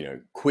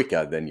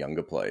 quicker than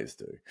younger players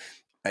do.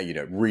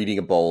 Reading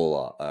a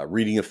bowler,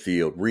 reading a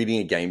field, reading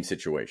a game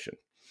situation.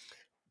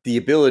 The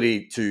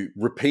ability to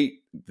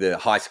repeat the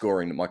high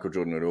scoring that Michael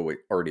Jordan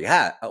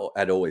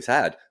had always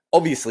had,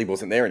 obviously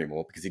wasn't there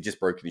anymore because he just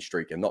broken his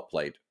streak and not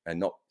played and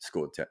not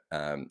scored,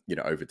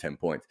 over 10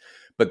 points.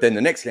 But then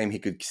the next game, he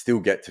could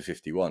still get to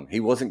 51. He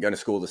wasn't going to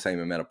score the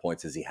same amount of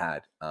points as he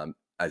had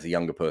as a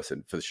younger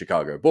person for the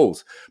Chicago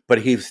Bulls,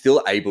 but he was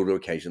still able to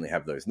occasionally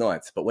have those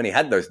nights. But when he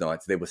had those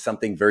nights, there was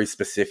something very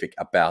specific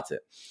about it.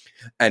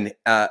 And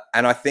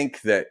I think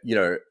that,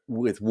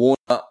 with Warner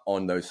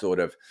on those sort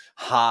of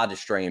hard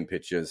Australian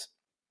pitches,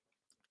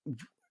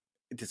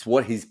 it's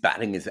what his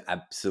batting is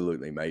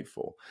absolutely made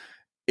for.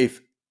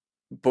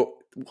 But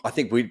I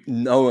think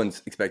no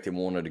one's expecting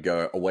Warner to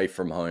go away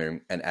from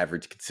home and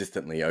average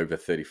consistently over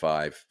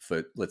 35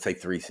 for, let's say,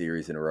 3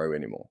 series in a row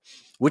anymore,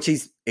 which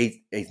he's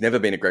never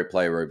been a great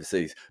player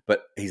overseas.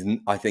 But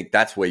I think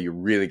that's where you're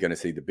really going to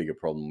see the bigger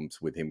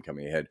problems with him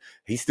coming ahead.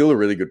 He's still a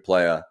really good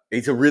player.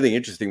 He's a really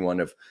interesting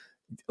one. It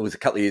was a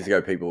couple of years ago,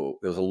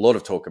 there was a lot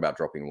of talk about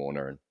dropping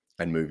Warner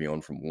and moving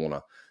on from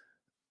Warner.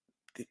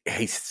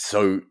 He's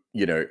so,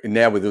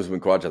 now with Usman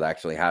Khawaja, they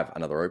actually have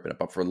another opener.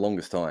 But for the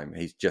longest time,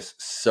 he's just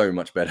so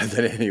much better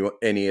than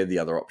any of the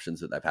other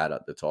options that they've had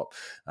at the top.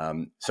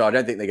 So I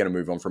don't think they're going to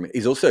move on from it.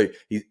 I was going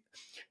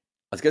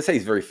to say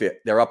he's very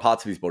fit. There are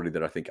parts of his body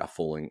that I think are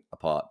falling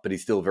apart, but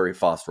he's still a very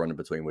fast runner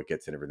between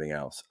wickets and everything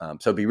else.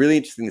 So it'd be really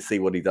interesting to see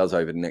what he does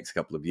over the next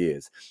couple of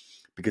years,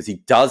 because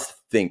he does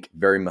think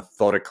very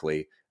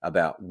methodically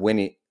about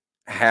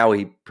how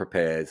he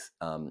prepares,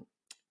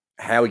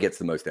 how he gets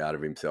the most out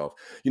of himself.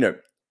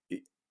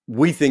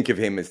 We think of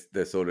him as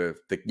the sort of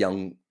the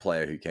young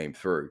player who came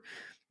through.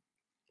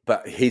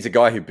 But he's a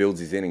guy who builds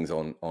his innings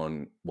on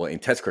in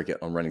Test cricket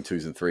on running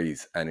twos and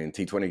threes, and in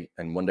T20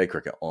 and one day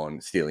cricket on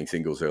stealing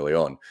singles early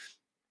on.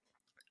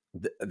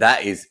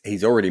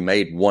 He's already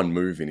made one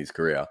move in his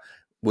career.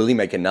 Will he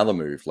make another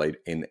move late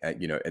in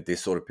at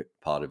this sort of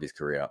part of his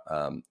career?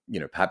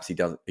 Perhaps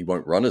he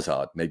won't run as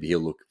hard. Maybe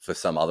he'll look for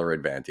some other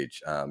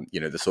advantage.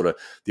 The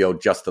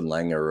old Justin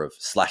Langer of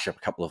slash up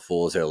a couple of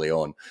fours early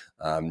on,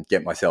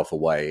 get myself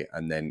away,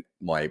 and then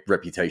my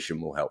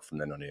reputation will help from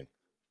then on in.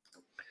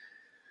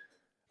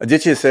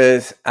 Aditya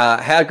says,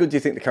 how good do you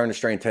think the current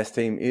Australian Test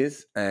team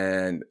is?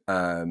 And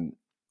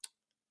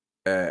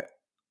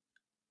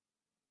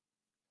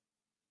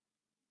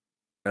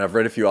I've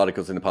read a few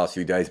articles in the past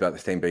few days about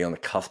this team being on the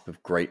cusp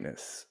of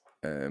greatness.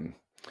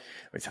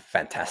 It's a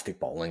fantastic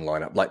bowling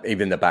lineup, like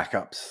even the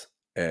backups.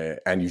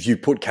 And if you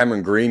put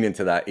Cameron Green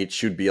into that, it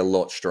should be a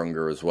lot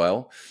stronger as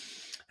well.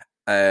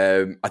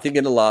 I think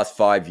in the last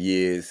 5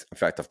 years, in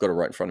fact, I've got it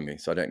right in front of me,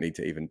 so I don't need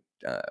to even...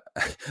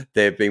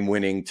 they've been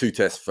winning 2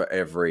 tests for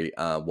every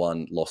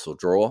 1 loss or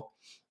draw.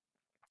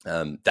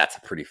 That's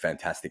a pretty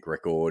fantastic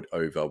record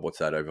over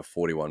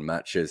 41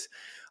 matches.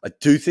 I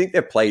do think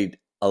they've played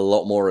a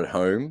lot more at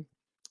home.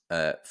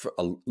 I'd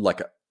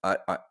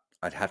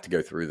have to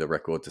go through the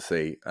record to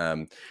see.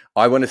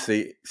 I want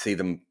to see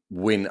them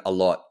win a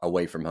lot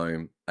away from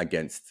home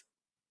against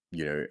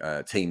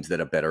teams that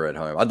are better at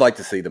home. I'd like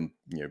to see them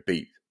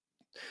beat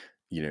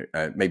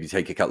maybe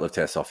take a couple of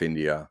tests off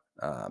India,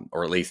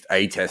 or at least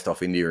a test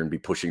off India and be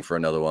pushing for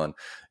another one.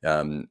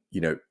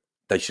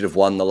 They should have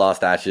won the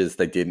last Ashes.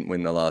 They didn't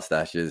win the last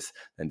Ashes.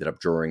 Ended up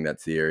drawing that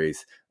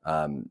series.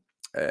 So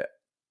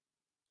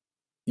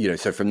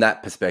from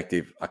that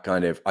perspective, I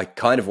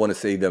kind of want to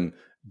see them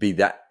be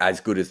that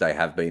as good as they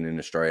have been in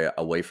Australia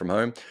away from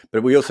home.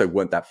 But we also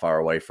weren't that far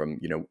away from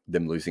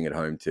them losing at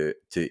home to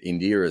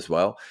India as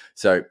well.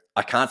 So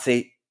I can't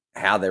see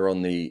how they're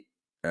on the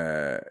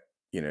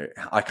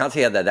I can't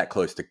see how they're that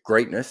close to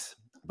greatness.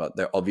 But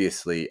they're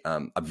obviously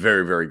a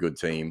very, very good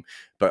team.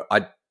 But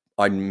I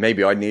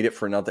need it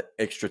for another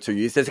extra 2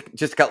 years. There's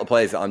just a couple of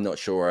players that I'm not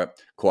sure are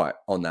quite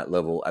on that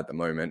level at the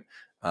moment.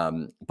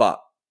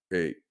 But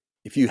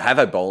if you have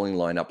a bowling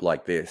lineup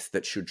like this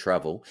that should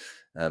travel,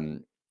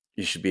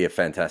 you should be a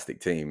fantastic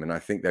team. And I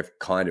think they've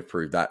kind of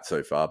proved that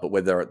so far. But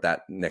whether they're at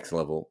that next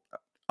level,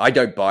 I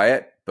don't buy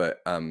it. But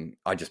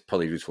I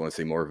probably just want to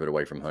see more of it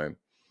away from home.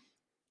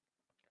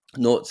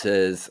 Nort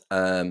says,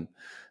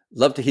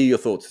 love to hear your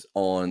thoughts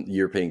on the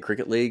European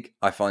Cricket League.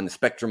 I find the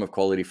spectrum of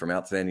quality from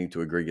outstanding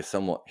to egregious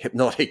somewhat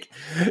hypnotic.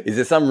 Is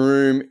there some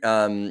room,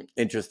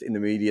 interest in the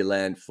media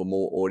land for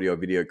more audio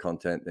video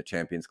content that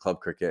champions club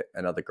cricket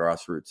and other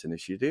grassroots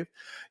initiative?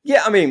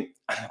 Yeah, I mean,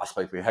 I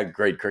suppose we had a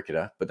great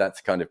cricketer, but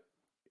that's kind of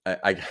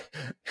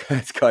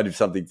it's kind of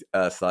something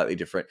slightly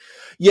different.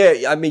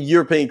 Yeah, I mean,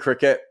 European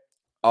cricket,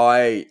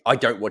 I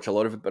don't watch a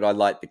lot of it, but I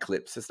like the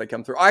clips as they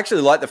come through. I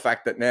actually like the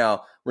fact that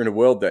now we're in a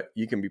world that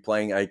you can be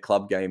playing a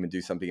club game and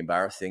do something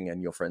embarrassing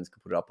and your friends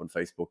can put it up on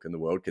Facebook and the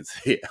world can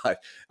see it.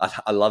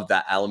 I love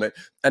that element.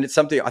 And it's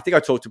something, I think I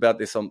talked about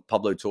this on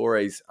Pablo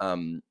Torre's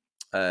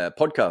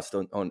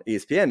podcast on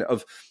ESPN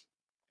of,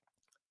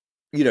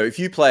 if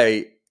you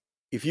play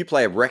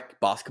a rec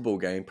basketball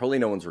game, probably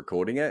no one's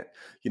recording it.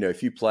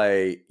 If you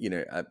play,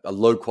 a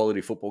low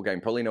quality football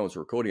game, probably no one's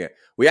recording it.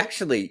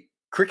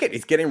 Cricket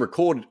is getting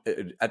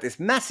recorded at this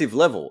massive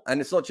level. And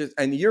it's not just,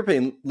 and the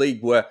European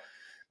League were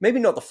maybe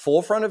not the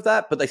forefront of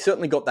that, but they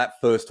certainly got that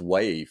first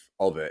wave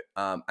of it.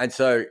 And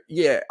so,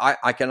 yeah,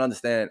 I can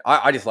understand.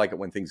 I just like it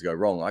when things go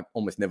wrong. I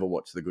almost never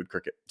watch the good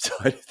cricket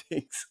side of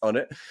things on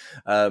it.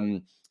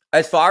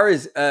 As far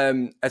as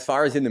in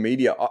the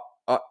media,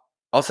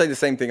 I'll say the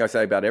same thing I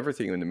say about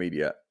everything in the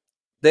media.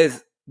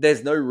 There's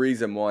no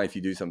reason why if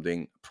you do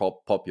something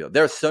popular.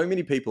 There are so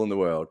many people in the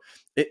world.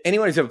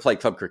 Anyone who's ever played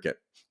club cricket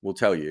will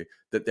tell you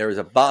that there is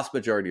a vast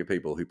majority of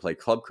people who play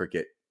club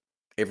cricket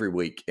every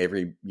week,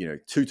 2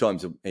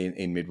 times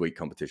in midweek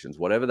competitions,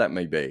 whatever that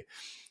may be,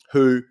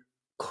 who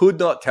could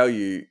not tell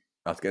you,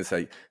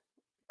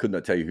 could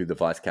not tell you who the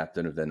vice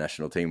captain of their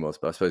national team was,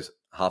 but I suppose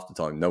half the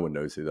time no one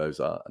knows who those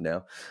are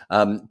now,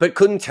 but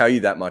couldn't tell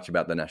you that much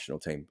about the national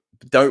team.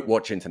 Don't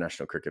watch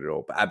international cricket at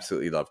all, but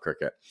absolutely love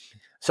cricket.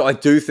 So I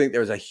do think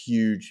there is a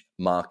huge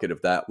market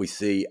of that. We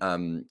see,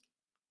 I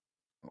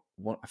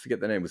forget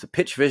the name, was it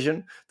Pitch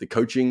Vision, the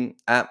coaching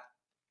app?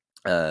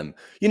 You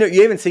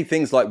even see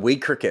things like We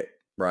Cricket,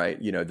 right?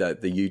 The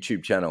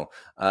YouTube channel.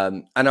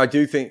 And I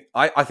do think,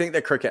 I think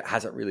that cricket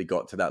hasn't really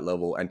got to that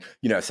level. And,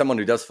 someone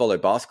who does follow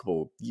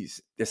basketball,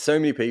 there's so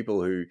many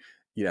people who,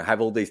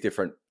 have all these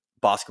different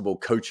basketball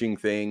coaching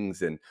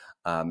things and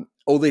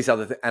all these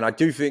other things. And I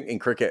do think in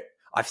cricket,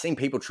 I've seen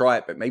people try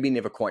it, but maybe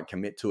never quite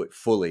commit to it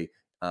fully.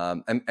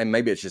 And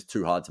maybe it's just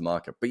too hard to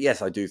market. But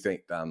yes, I do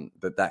think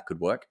that could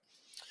work.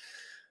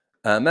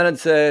 Manon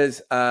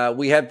says,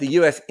 we have the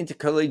US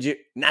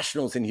Intercollegiate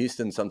Nationals in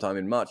Houston sometime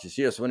in March this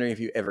year. I was wondering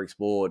if you ever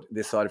explored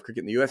this side of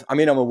cricket in the US. I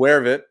mean, I'm aware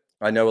of it.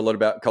 I know a lot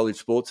about college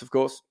sports, of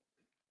course.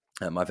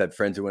 I've had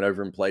friends who went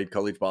over and played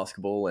college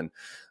basketball. And,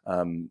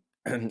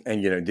 and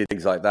did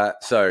things like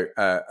that. So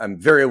I'm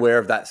very aware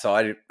of that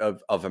side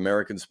of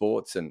American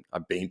sports, and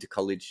I've been to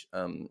college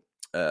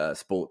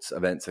sports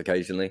events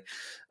occasionally.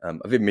 I've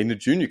even been to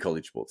junior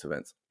college sports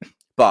events,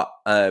 but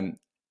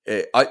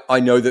I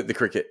know that the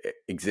cricket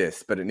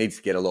exists, but it needs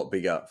to get a lot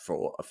bigger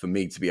for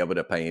me to be able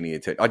to pay any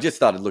attention. I just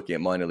started looking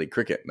at minor league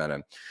cricket,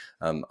 man.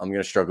 I'm going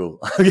to struggle.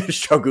 I'm going to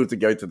struggle to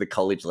go to the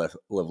college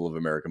level of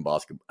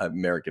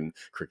American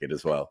cricket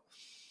as well.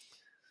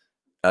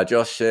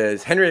 Josh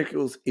says, Henry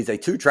Nichols is a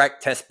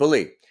two-track test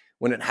bully.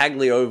 When at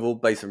Hagley Oval,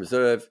 base and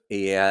reserve,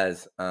 he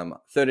has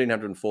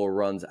 1,304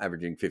 runs,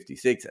 averaging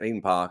 56. At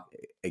Eden Park,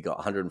 he got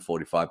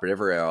 145, but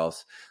everywhere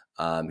else,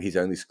 he's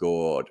only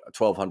scored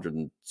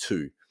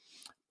 1,202.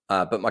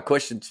 But my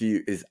question to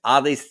you is,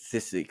 are these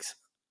statistics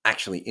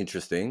actually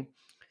interesting?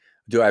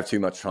 Do I have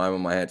too much time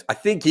on my hands? I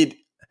think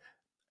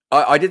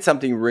I did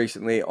something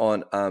recently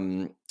on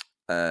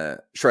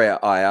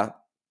Shreya Iyer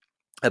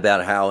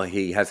about how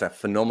he has a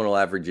phenomenal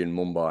average in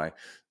Mumbai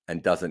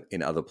and doesn't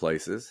in other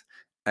places,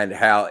 and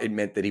how it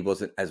meant that he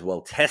wasn't as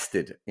well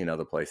tested in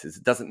other places.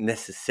 It doesn't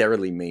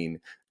necessarily mean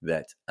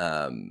that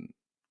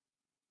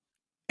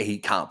he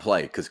can't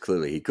play, because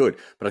clearly he could.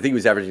 But I think he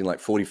was averaging like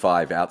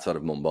 45 outside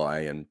of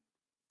Mumbai and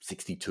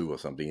 62 or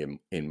something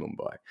in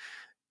Mumbai.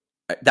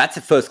 That's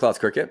a first-class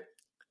cricket.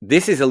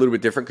 This is a little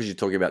bit different because you're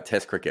talking about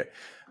test cricket.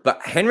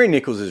 But Henry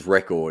Nichols'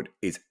 record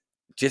is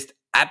just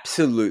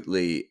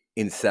absolutely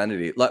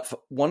insanity. Like,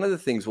 one of the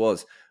things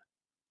was,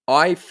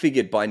 I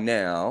figured by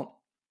now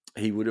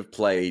he would have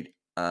played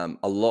a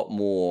lot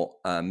more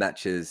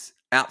matches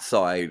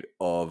outside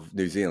of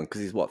New Zealand,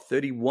 because he's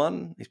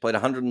 31? He's played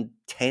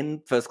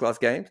 110 first-class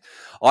games.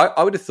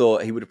 I would have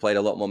thought he would have played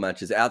a lot more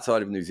matches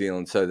outside of New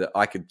Zealand so that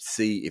I could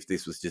see if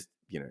this was just,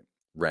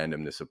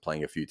 randomness of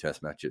playing a few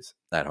test matches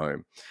at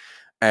home.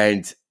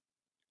 And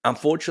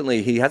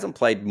unfortunately, he hasn't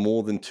played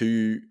more than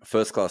 2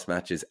 first-class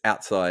matches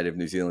outside of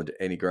New Zealand at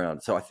any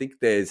ground. So I think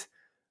there's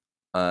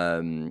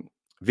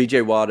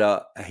Vijay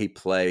Wada. He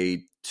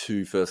played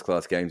 2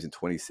 first-class games in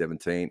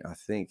 2017, I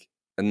think,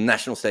 a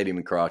National Stadium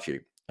in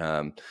Karachi.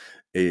 And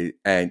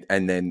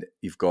then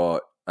you've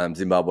got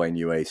Zimbabwe and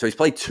UAE. So he's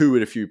played 2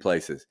 at a few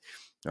places.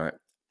 All right.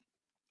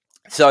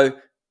 So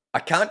I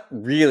can't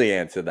really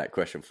answer that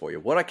question for you.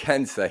 What I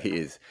can say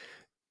is,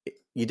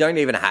 you don't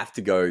even have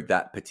to go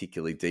that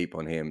particularly deep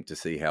on him to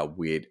see how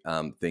weird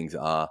things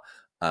are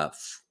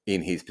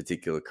in his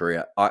particular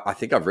career. I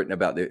think I've written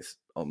about this.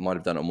 I might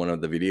have done it on one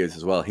of the videos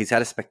as well. He's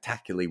had a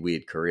spectacularly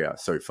weird career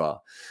so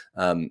far.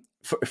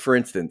 For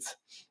instance,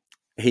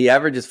 he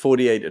averages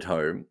 48 at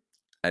home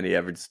and he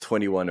averages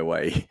 21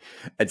 away.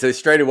 And so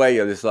straight away,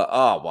 you're just like,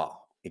 oh,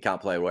 well, he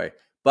can't play away.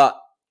 But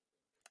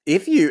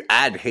if you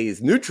add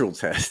his neutral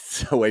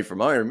tests away from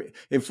home,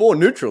 in 4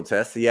 neutral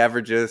tests, he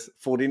averages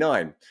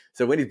 49.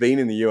 So when he's been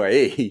in the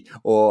UAE,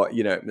 or,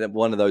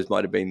 one of those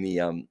might have been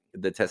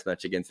the test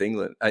match against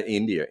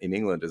India in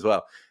England as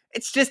well.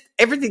 It's just,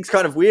 everything's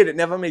kind of weird. It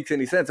never makes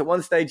any sense. At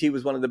one stage, he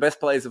was one of the best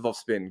players of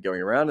off-spin going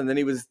around, and then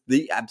he was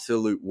the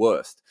absolute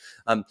worst.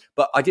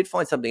 But I did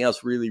find something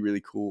else really,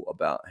 really cool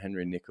about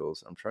Henry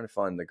Nichols. I'm trying to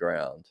find the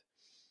ground.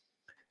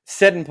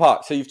 Seddon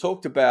Park. So you've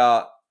talked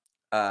about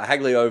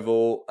Hagley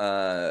Oval,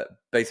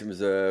 Basin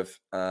Reserve,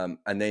 and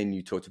then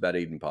you talked about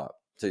Eden Park.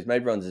 So he's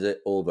made runs at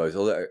all those,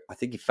 although I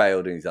think he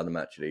failed in his other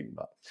match at Eden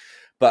Park.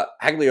 But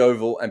Hagley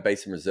Oval and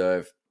Basin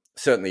Reserve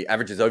certainly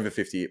averages over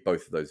 50 at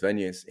both of those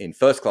venues in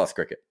first-class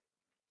cricket.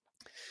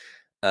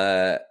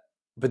 But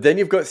then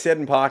you've got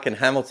Seddon Park and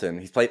Hamilton.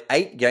 He's played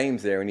 8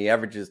 games there and he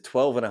averages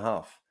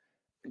 12.5.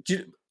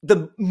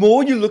 The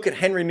more you look at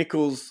Henry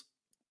Nichols'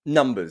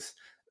 numbers,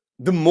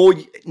 the more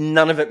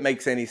none of it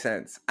makes any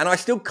sense. And I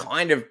still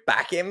kind of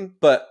back him,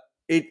 but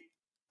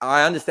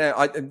I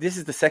understand. This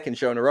is the second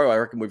show in a row I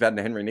reckon we've had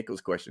a Henry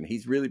Nichols question.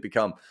 He's really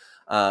become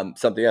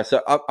something else.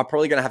 So I'm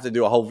probably going to have to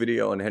do a whole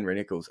video on Henry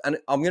Nichols. And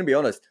I'm going to be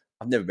honest,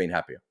 I've never been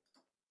happier.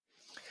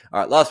 All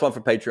right, last one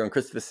from Patreon.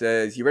 Christopher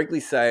says, you regularly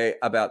say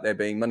about there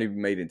being money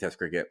made in Test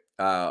cricket.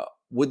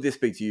 Would this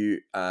be to you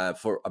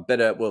for a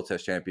better World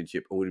Test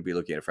Championship, or would you be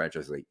looking at a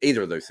franchise league?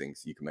 Either of those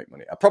things, you can make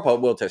money. A proper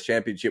World Test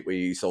Championship where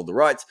you sold the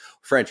rights,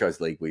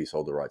 franchise league where you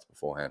sold the rights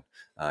beforehand.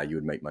 You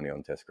would make money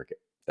on Test cricket.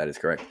 That is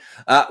correct.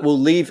 We'll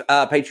leave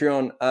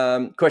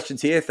Patreon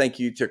questions here. Thank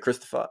you to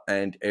Christopher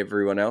and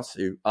everyone else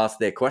who asked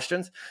their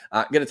questions.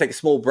 I'm going to take a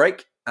small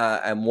break.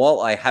 And while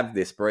I have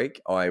this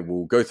break, I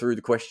will go through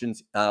the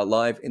questions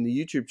live in the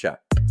YouTube chat.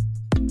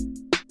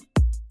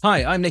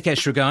 Hi, I'm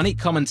Nikesh Ragani,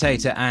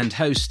 commentator and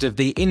host of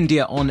the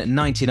India on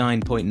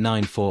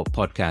 99.94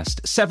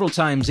 podcast. Several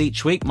times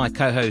each week, my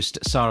co-host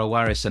Sarah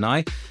Waris and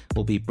I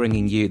will be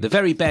bringing you the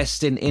very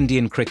best in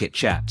Indian cricket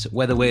chat,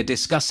 whether we're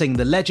discussing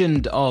the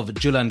legend of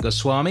Jhulan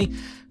Goswami,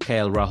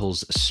 KL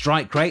Rahul's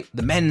strike rate,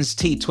 the men's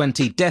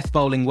T20 death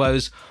bowling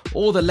woes,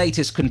 or the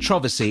latest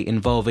controversy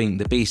involving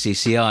the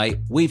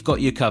BCCI, we've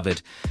got you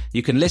covered.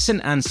 You can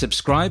listen and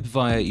subscribe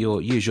via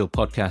your usual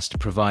podcast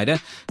provider.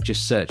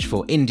 Just search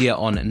for India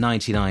on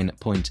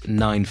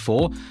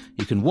 99.94.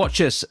 You can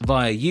watch us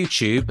via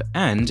YouTube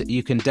and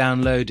you can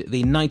download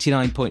the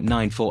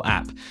 99.94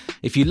 app.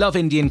 If you love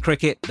Indian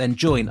cricket, then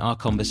join our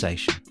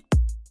conversation.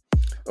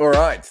 All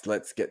right,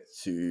 let's get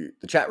to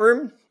the chat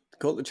room.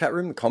 Call it the chat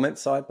room, the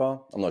comments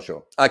sidebar. I'm not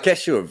sure.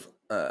 Keshuv,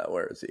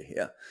 where is he?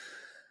 Yeah.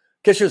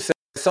 Keshuv says,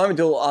 Simon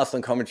Dool asked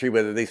on commentary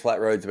whether these flat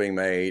roads are being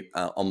made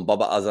on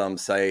Baba Azam,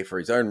 say, for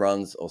his own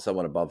runs or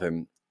someone above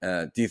him.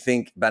 Do you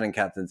think batting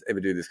captains ever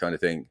do this kind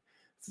of thing?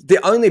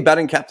 The only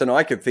batting captain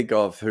I could think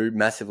of who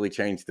massively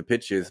changed the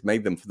pitches,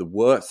 made them for the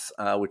worse,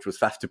 which was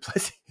Faf du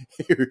Plessis,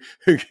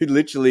 who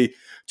literally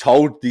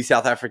told the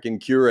South African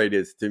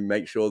curators to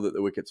make sure that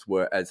the wickets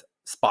were as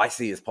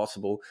spicy as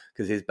possible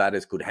because his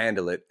batters could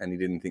handle it and he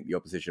didn't think the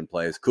opposition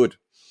players could.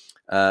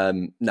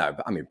 No,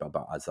 but I mean,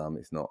 Baba Azam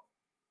is not...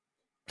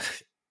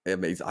 I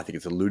think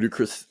it's a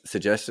ludicrous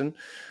suggestion.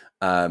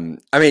 I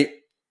mean,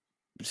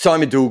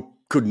 Simon Dool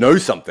could know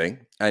something,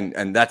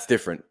 and that's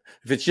different.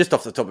 If it's just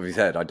off the top of his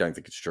head, I don't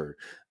think it's true.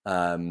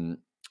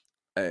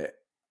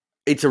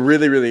 It's a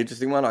really, really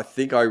interesting one. I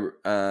think I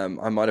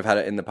might have had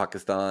it in the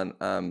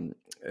Pakistan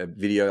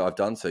video I've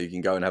done, so you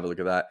can go and have a look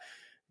at that.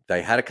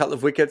 They had a couple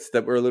of wickets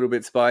that were a little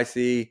bit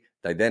spicy.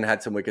 They then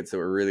had some wickets that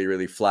were really,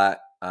 really flat.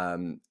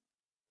 I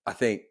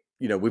think,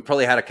 we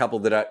probably had a couple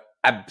that are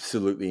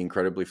absolutely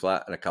incredibly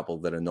flat and a couple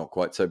that are not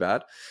quite so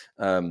bad.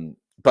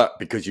 But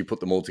because you put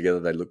them all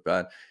together, they look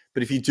bad.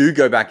 But if you do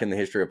go back in the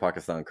history of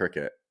Pakistan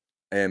cricket,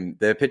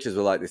 their pitches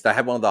were like this. They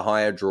had one of the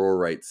higher draw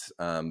rates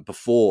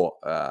before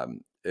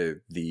the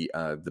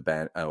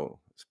ban. Oh,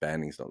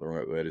 banning is not the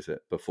right word, is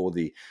it? Before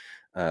the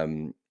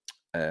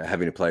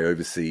having to play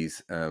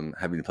overseas,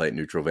 having to play at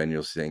neutral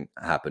venues thing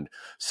happened.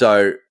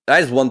 So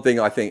that is one thing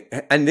I think,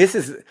 and this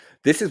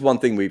is one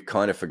thing we've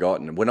kind of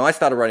forgotten. When I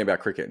started writing about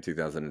cricket in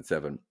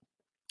 2007,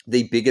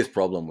 the biggest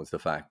problem was the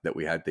fact that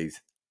we had these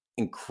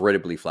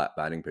incredibly flat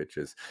batting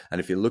pitches.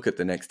 And if you look at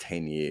the next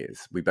 10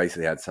 years, we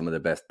basically had some of the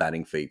best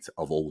batting feats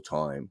of all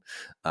time.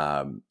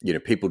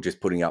 People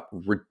just putting up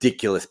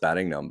ridiculous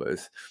batting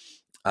numbers.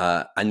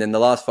 And then the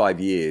last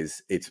 5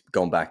 years, it's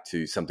gone back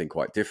to something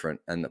quite different.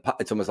 And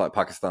it's almost like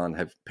Pakistan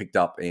have picked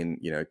up in,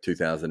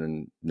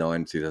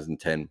 2009,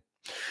 2010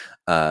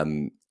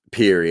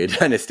 period,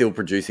 and are still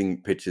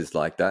producing pitches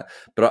like that.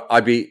 But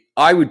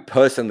I would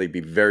personally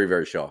be very,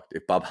 very shocked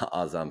if Baba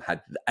Azam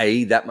had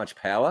A, that much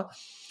power,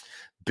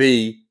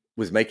 B,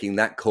 was making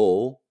that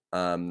call,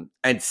 and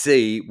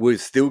C,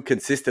 was still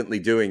consistently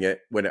doing it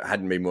when it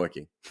hadn't been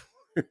working.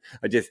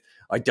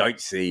 I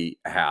don't see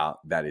how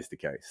that is the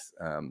case.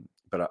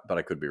 But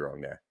I could be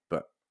wrong there,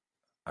 but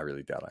I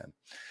really doubt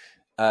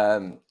I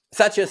am.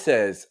 Satya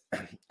says,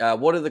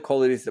 what are the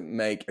qualities that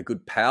make a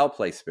good power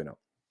play spinner?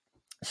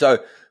 So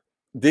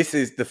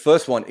the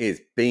first one is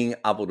being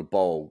able to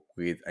bowl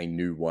with a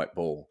new white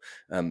ball.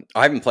 I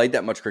haven't played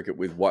that much cricket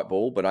with white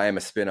ball, but I am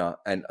a spinner.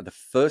 And the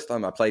first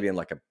time I played in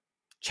like a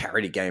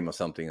charity game or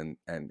something,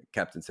 and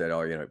captain said,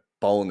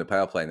 bowl in the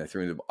power play, and they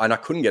threw me the ball, and I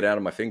couldn't get it out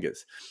of my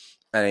fingers.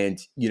 And,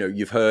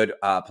 you've heard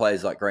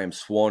players like Graham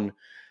Swan,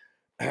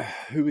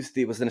 who was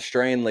an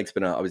Australian leg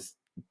spinner. I was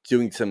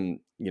doing some,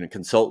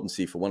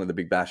 consultancy for one of the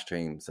big bash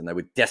teams, and they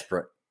were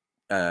desperate,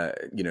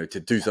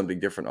 to do something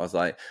different. I was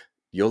like,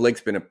 your leg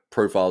spinner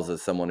profiles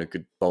as someone who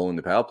could bowl in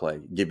the power play.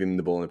 Give him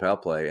the ball in the power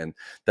play. And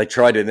they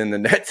tried it in the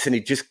nets, and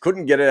he just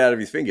couldn't get it out of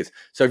his fingers.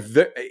 So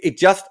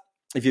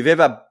if you've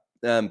ever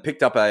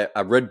picked up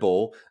a red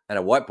ball and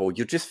a white ball,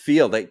 you'll just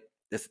feel that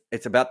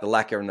it's about the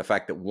lacquer and the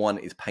fact that one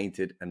is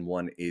painted and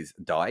one is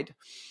dyed.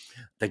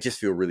 They just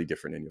feel really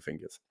different in your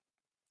fingers.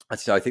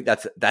 So I think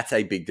that's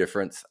a big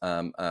difference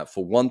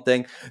for one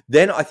thing.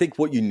 Then I think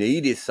what you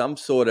need is some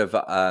sort of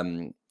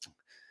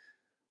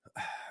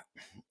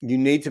you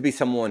need to be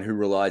someone who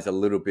relies a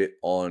little bit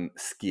on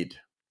skid.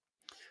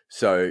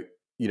 So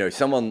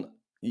someone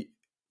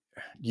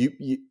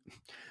you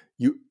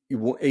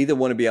either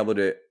want to be able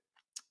to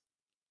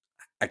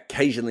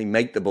occasionally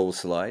make the ball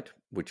slide,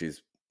 which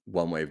is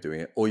one way of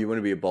doing it, or you want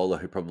to be a bowler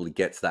who probably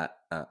gets that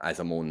as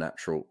a more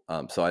natural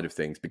side of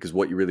things, because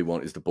what you really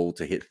want is the ball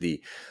to hit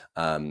the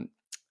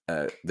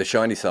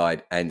shiny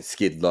side and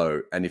skid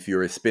low. And if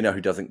you're a spinner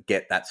who doesn't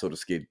get that sort of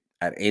skid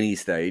at any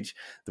stage,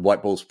 the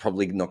white ball's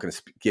probably not going to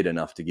skid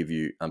enough to give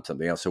you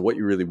something else. So what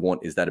you really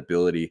want is that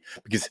ability,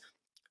 because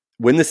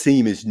when the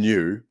seam is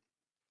new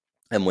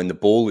and when the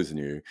ball is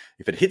new,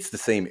 if it hits the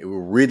seam, it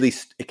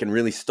can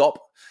really stop.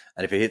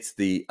 And if it hits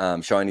the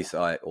shiny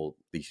side or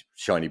the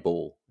shiny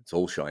ball, it's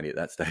all shiny at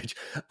that stage,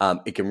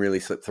 it can really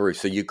slip through.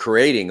 So you're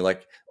creating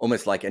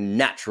almost like a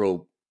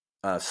natural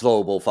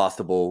slower ball,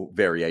 faster ball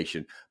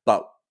variation,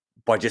 but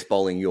by just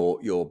bowling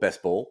your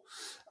best ball.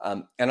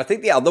 And I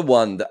think the other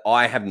one that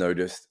I have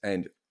noticed,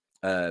 and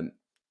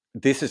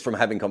this is from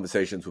having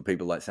conversations with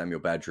people like Samuel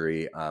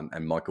Badgery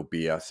and Michael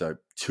Beer, so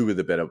two of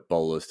the better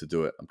bowlers to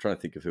do it. I'm trying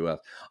to think of who else.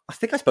 I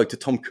think I spoke to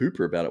Tom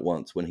Cooper about it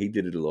once when he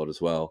did it a lot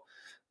as well.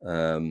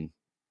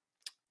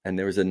 And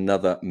there is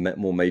another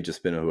more major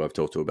spinner who I've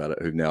talked to about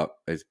it, who now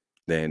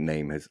their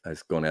name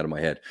has gone out of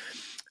my head.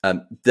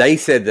 They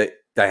said that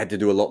they had to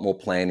do a lot more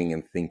planning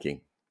and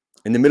thinking.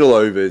 In the middle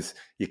overs,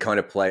 you kind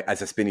of play,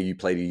 as a spinner, you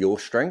play to your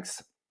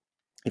strengths.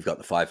 you've got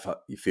the 5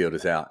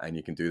 fielders out and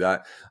you can do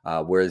that.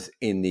 Whereas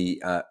in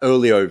the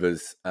early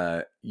overs,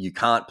 you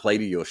can't play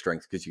to your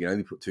strengths because you can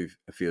only put 2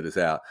 fielders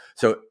out.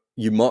 So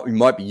you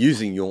might be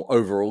using your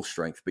overall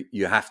strength, but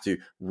you have to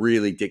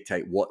really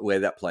dictate where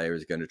that player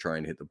is going to try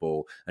and hit the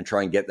ball and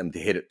try and get them to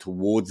hit it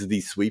towards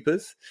these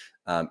sweepers.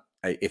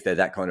 If they're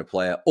that kind of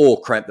player,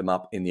 or cramp them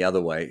up in the other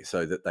way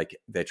so that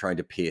they're trying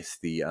to pierce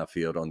the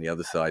field on the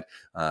other side,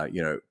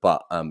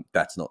 but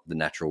that's not the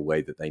natural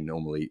way that they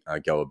normally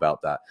go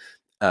about that.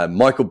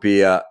 Michael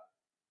Beer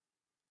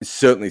is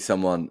certainly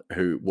someone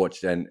who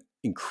watched an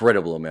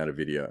incredible amount of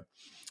video.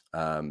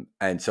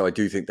 And so I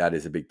do think that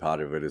is a big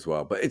part of it as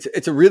well. But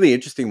it's a really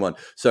interesting one.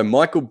 So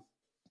Michael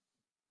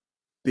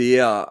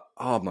Beer,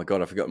 oh my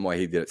God, I forgot why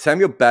he did it.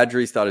 Samuel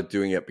Badgery started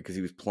doing it because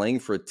he was playing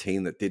for a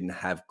team that didn't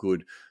have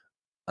good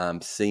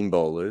seam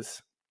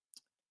bowlers.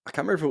 I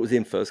can't remember if it was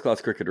in first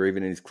class cricket or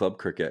even in his club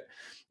cricket.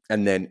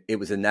 And then it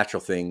was a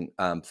natural thing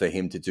for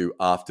him to do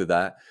after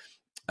that.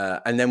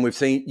 And then we've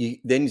seen,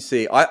 you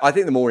see, I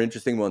think the more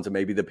interesting ones are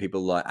maybe the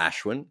people like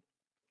Ashwin,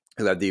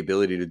 who have the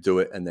ability to do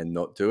it and then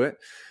not do it,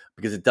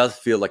 because it does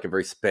feel like a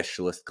very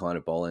specialist kind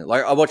of bowling.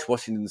 Like I watch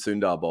Washington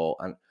Sundar bowl,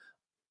 and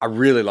I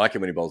really like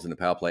him when he bowls in the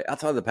power play.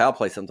 Outside of the power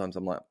play, sometimes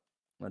I'm like,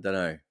 I don't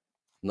know.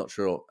 I'm not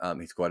sure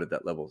he's quite at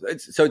that level.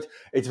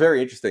 It's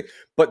very interesting.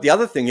 But the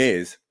other thing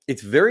is,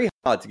 it's very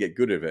hard to get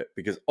good at it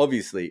because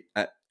obviously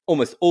at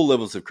almost all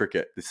levels of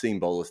cricket, the seam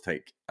bowlers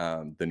take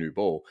the new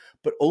ball.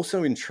 But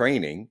also in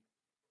training,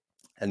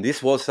 and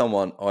this was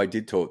someone I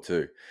did talk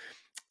to.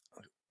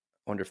 I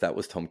wonder if that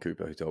was Tom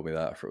Cooper who told me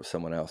that, or if it was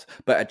someone else.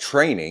 But at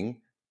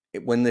training,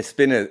 when the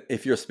spinner,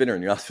 if you're a spinner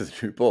and you ask for the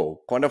new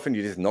ball, quite often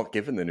you're just not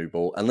given the new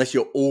ball unless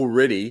you're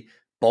already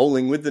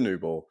bowling with the new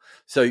ball.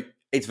 So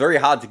it's very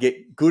hard to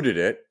get good at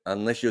it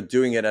unless you're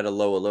doing it at a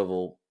lower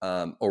level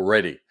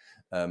already.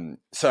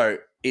 So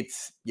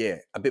it's,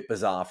 a bit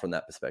bizarre from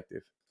that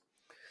perspective.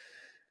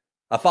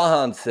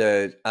 Farhan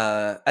said,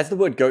 as the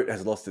word GOAT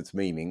has lost its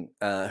meaning,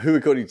 who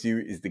according to you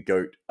is the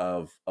GOAT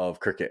of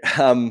cricket?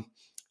 I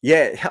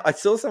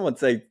saw someone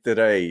say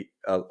today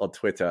on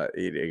Twitter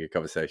in a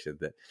conversation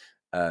that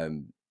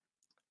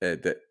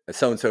that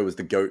so-and-so was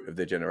the GOAT of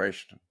their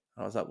generation.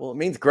 I was like, well, it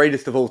means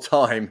greatest of all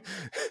time.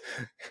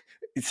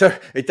 So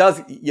it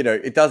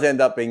does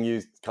end up being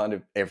used kind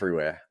of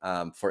everywhere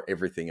for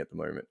everything at the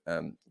moment.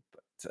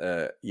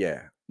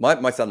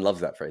 My son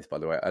loves that phrase, by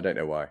the way. I don't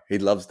know why. He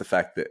loves the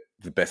fact that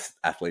the best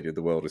athlete in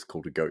the world is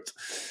called a GOAT.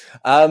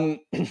 Don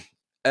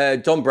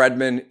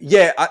Bradman,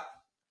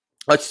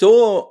 I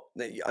saw,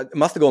 it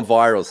must have gone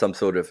viral. Some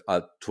sort of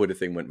Twitter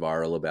thing went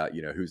viral about,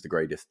 who's the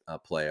greatest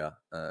player,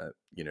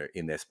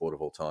 in their sport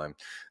of all time.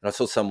 And I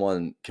saw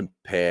someone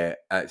compare,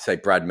 say,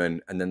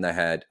 Bradman, and then they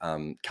had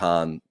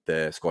Khan,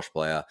 the squash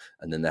player,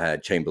 and then they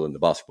had Chamberlain, the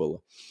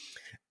basketballer.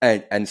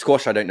 And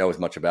squash, I don't know as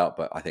much about,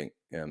 but I think,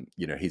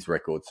 his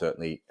record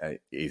certainly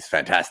is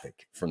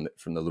fantastic from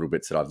the little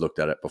bits that I've looked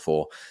at it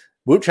before.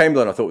 Wilt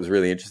Chamberlain, I thought was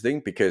really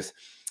interesting because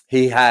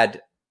he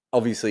had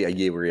obviously a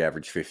year where he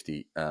averaged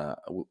 50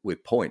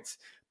 with points.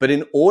 But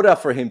in order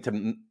for him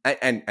to,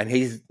 and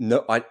he's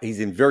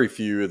in very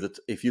few of the,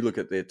 if you look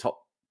at the top,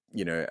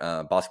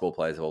 basketball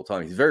players of all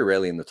time, he's very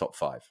rarely in the top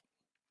 5.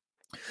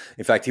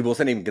 In fact, he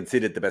wasn't even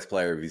considered the best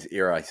player of his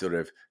era. Sort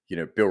of,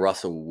 Bill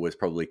Russell was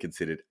probably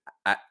considered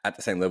at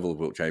the same level of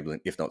Wilt Chamberlain,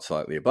 if not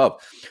slightly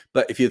above.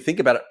 But if you think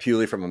about it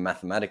purely from a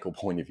mathematical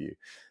point of view,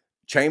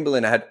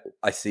 Chamberlain had,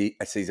 I see,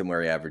 a season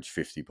where he averaged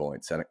 50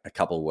 points and a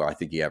couple where I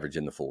think he averaged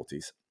in the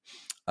 40s.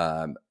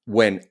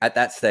 When at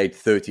that stage,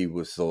 30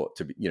 was thought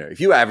to be, if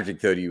you were averaging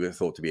 30, you were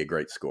thought to be a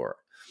great scorer.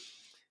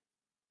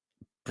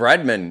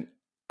 Bradman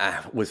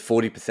was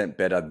 40%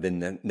 better than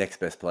the next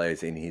best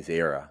players in his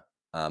era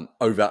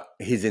over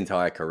his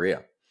entire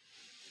career.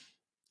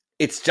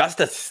 It's just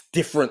a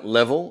different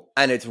level,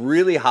 and it's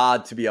really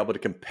hard to be able to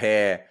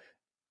compare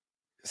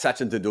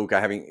Sachin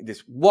Tendulkar having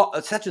this.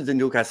 Sachin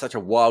Tendulkar has such a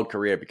wild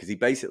career because he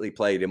basically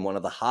played in one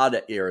of the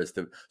harder eras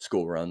to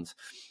score runs,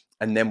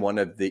 and then one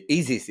of the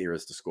easiest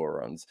eras to score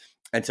runs.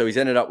 And so he's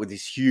ended up with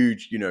this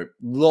huge,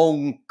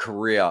 long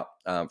career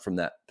from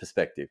that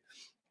perspective.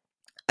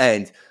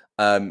 And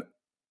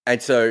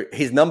so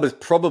his numbers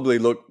probably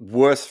look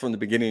worse from the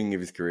beginning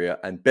of his career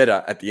and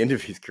better at the end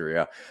of his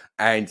career.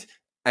 And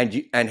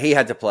he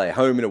had to play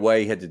home and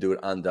away. He had to do it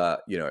under,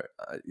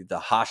 the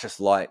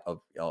harshest light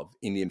of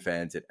Indian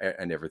fans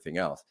and everything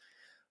else.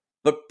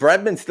 But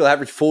Bradman still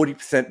averaged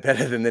 40%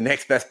 better than the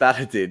next best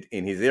batter did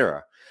in his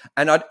era.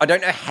 And I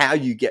don't know how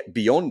you get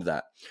beyond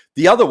that.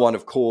 The other one,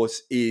 of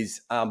course,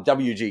 is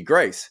W.G.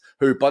 Grace,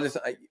 who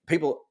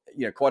people,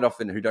 quite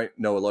often who don't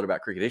know a lot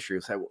about cricket history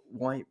will say,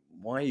 well,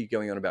 why are you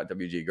going on about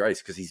W.G.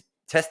 Grace? Because his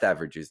test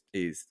average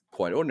is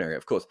quite ordinary.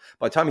 Of course,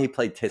 by the time he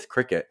played test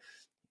cricket,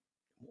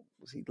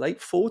 was he late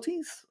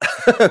 40s?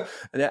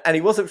 And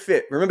he wasn't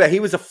fit. Remember,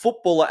 he was a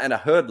footballer and a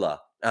hurdler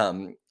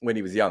when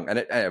he was young,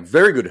 and a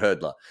very good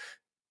hurdler.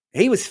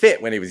 He was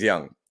fit when he was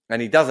young,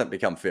 and he doesn't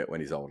become fit when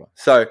he's older.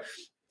 So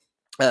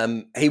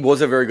he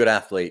was a very good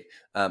athlete,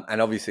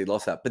 and obviously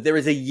lost that. But there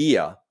is a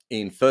year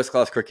in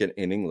first-class cricket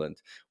in England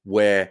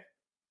where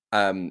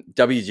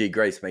W.G.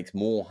 Grace makes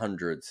more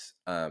hundreds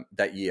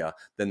that year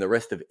than the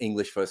rest of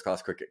English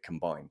first-class cricket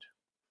combined.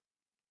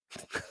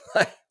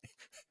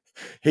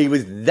 He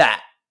was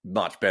that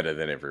much better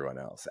than everyone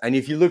else. And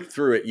if you look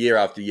through it year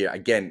after year,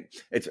 again,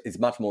 it's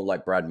much more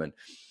like Bradman.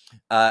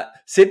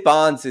 Sid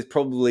Barnes is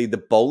probably the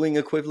bowling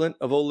equivalent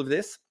of all of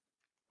this.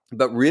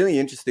 But really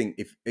interesting,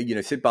 if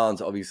Sid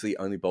Barnes obviously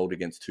only bowled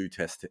against two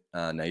test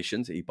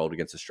nations. He bowled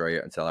against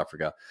Australia and South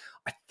Africa.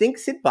 I think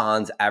Sid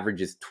Barnes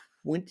averages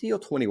 20 or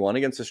 21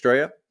 against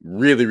Australia.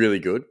 Really, really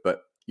good.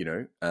 But,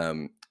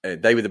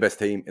 they were the best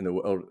team in the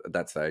world at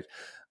that stage.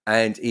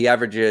 And he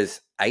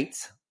averages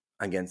 8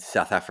 against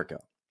South Africa.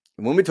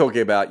 And when we're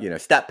talking about,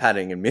 stat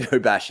padding and minnow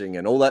bashing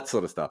and all that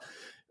sort of stuff,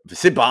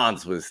 Sid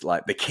Barnes was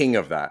like the king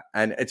of that.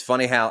 And it's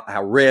funny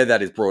how rare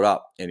that is brought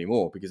up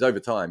anymore, because over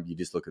time, you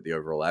just look at the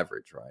overall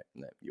average, right?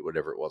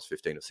 Whatever it was,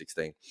 15 or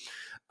 16,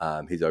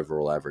 his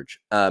overall average.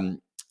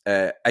 And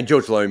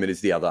George Lohmann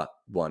is the other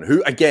one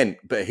who, again,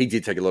 but he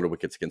did take a lot of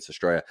wickets against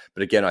Australia.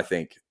 But again, I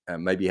think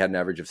maybe he had an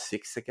average of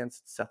 6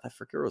 against South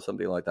Africa or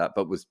something like that.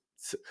 But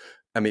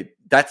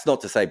that's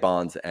not to say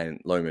Barnes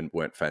and Lohmann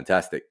weren't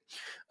fantastic.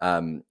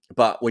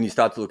 But when you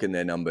start to look in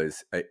their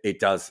numbers, it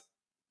does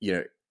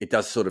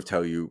sort of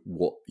tell you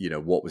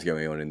what was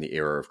going on in the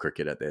era of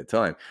cricket at that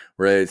time.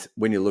 Whereas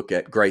when you look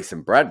at Grace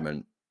and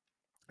Bradman,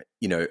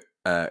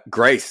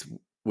 Grace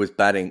was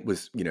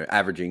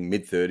averaging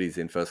mid-30s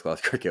in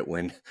first-class cricket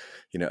when,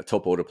 a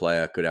top-order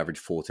player could average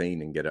 14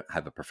 and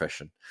have a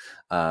profession.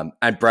 And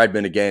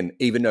Bradman, again,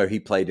 even though he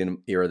played in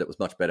an era that was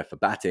much better for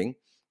batting,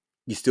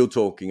 you're still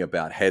talking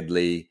about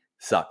Headley,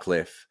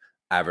 Sutcliffe,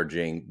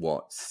 averaging,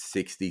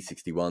 60,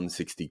 61,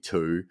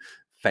 62.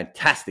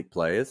 Fantastic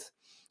players.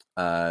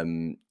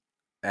 And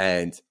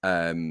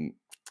Bradman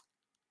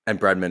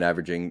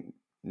averaging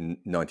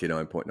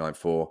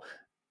 99.94.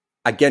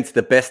 Against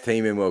the best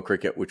team in world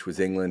cricket, which was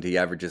England, he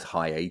averages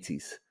high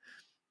 80s.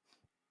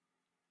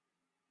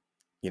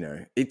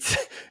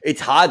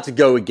 It's hard to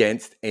go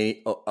against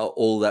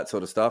all that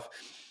sort of stuff.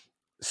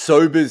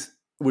 Sobers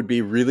would be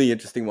a really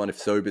interesting one if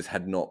Sobers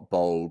had not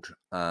bowled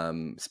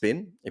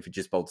spin. If he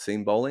just bowled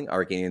seam bowling, I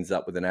reckon he ends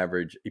up with an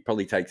average. He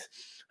probably takes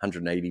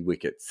 180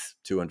 wickets,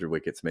 200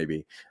 wickets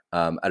maybe,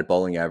 at a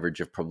bowling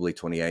average of probably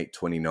 28,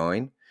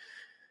 29.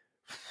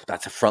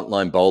 That's a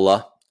frontline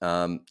bowler.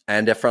 And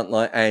a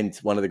frontline, and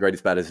one of the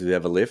greatest batters who's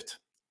ever lived.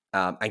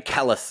 And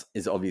Callis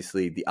is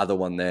obviously the other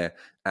one there.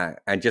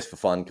 And just for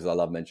fun, because I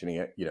love mentioning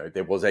it,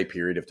 there was a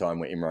period of time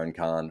where Imran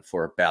Khan,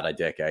 for about a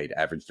decade,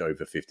 averaged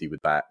over 50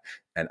 with bat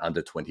and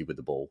under 20 with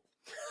the ball.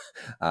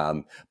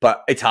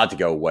 But it's hard to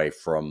go away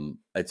from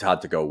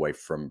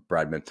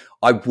Bradman.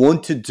 I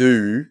want to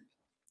do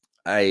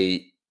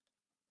a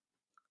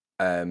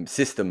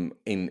system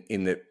in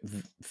the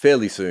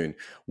fairly soon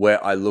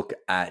where I look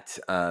at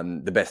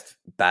the best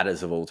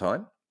batters of all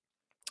time,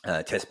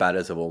 test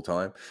batters of all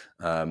time,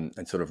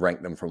 and sort of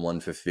rank them from 1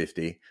 to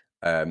 50.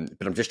 But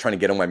I'm just trying to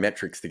get all my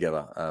metrics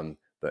together.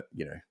 But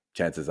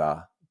chances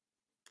are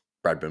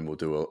Bradman will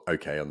do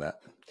okay on that.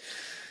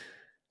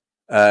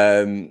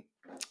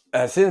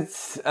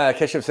 Since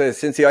Keshav says,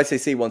 since the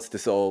ICC wants to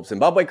solve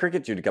Zimbabwe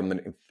cricket due to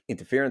government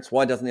interference,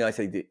 why doesn't the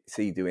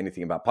ICC do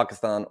anything about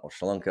Pakistan or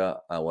Sri Lanka,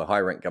 where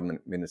high-ranked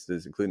government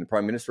ministers, including the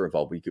Prime Minister, are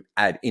involved? We could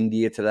add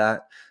India to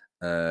that.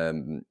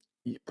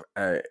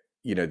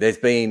 There's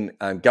been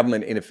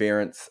government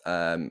interference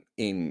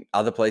in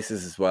other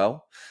places as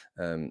well.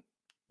 You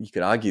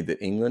could argue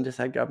that England has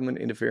had government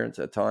interference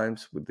at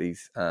times with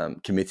these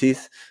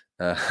committees.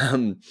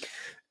 So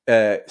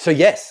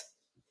yes.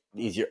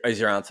 Is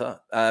your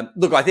answer.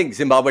 Look, I think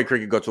Zimbabwe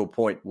cricket got to a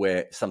point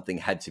where something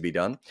had to be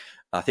done.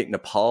 I think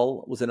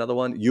Nepal was another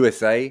one.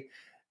 USA,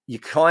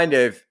 it's kind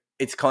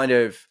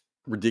of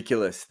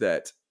ridiculous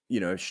that,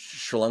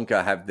 Sri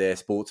Lanka have their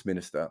sports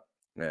minister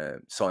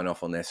sign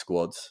off on their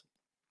squads.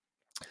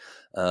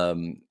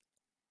 And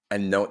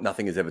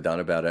nothing is ever done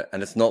about it.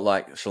 And it's not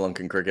like Sri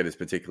Lankan cricket is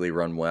particularly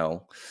run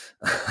well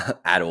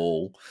at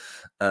all.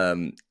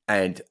 And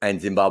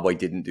Zimbabwe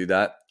didn't do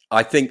that.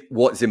 I think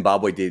what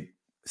Zimbabwe did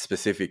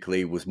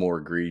specifically was more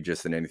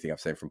egregious than anything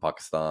I've seen from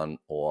Pakistan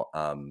or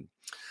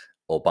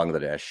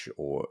Bangladesh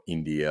or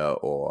India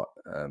or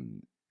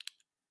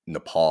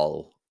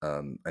Nepal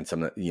and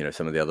some of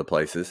the other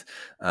places.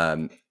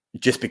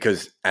 Just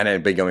because, and it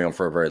had been going on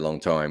for a very long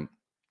time.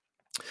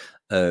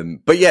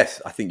 But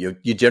yes, I think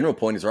your general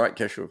point is right,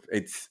 Keshav.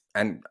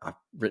 And I've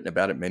written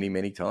about it many,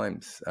 many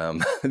times.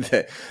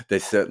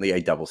 There's certainly a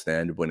double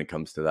standard when it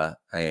comes to that.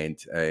 And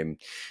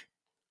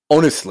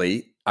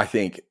honestly, I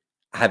think,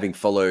 having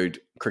followed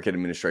cricket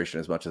administration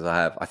as much as I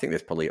have, I think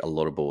there's probably a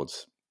lot of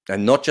boards,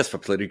 and not just for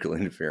political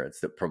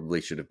interference, that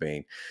probably should have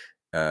been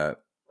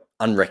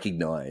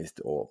unrecognized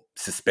or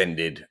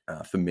suspended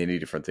for many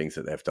different things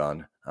that they've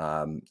done.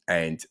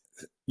 And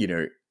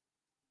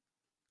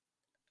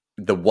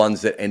the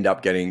ones that end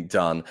up getting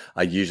done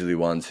are usually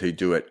ones who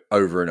do it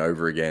over and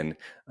over again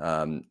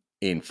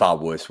in far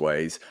worse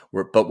ways.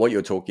 But what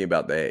you're talking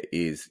about there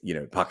is,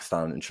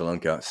 Pakistan and Sri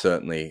Lanka,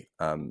 certainly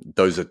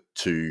those are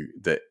two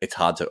that it's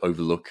hard to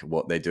overlook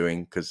what they're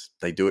doing because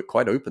they do it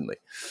quite openly.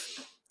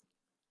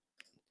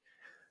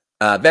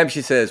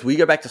 Vamshi says, will you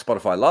go back to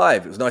Spotify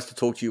Live? It was nice to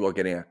talk to you while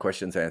getting our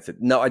questions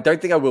answered. No, I don't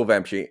think I will,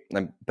 Vamshi,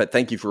 but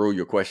thank you for all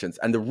your questions.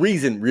 And the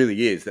reason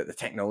really is that the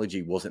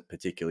technology wasn't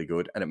particularly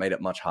good and it made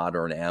it much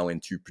harder on our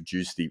end to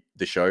produce the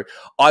show.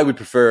 I would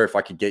prefer if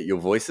I could get your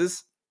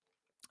voices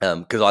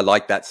because I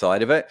like that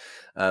side of it.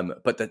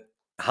 But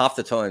half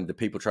the time, the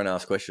people trying to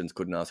ask questions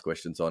couldn't ask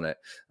questions on it.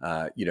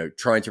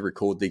 Trying to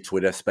record the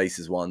Twitter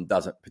Spaces one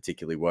doesn't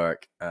particularly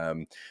work.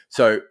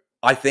 So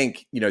I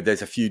think,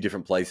 there's a few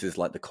different places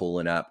like the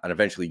Call-In app, and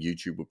eventually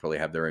YouTube will probably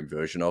have their own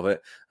version of it.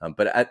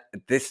 But at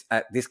this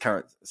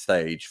current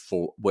stage,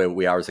 for where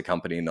we are as a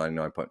company in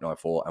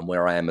 99.94 and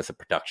where I am as a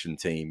production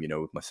team,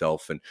 with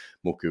myself and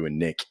Muku and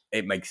Nick,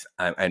 it makes,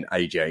 and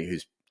AJ,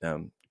 who's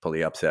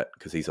probably upset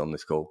because he's on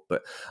this call,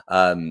 but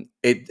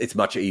it's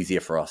much easier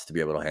for us to be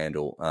able to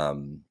handle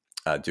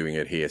doing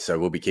it here. So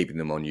we'll be keeping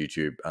them on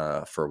YouTube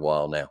for a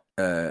while now.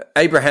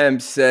 Abraham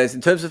says,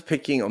 in terms of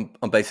picking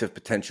on basis of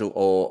potential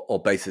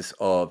or basis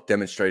of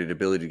demonstrated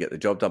ability to get the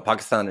job done,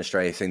 Pakistan and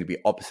Australia seem to be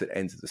opposite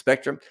ends of the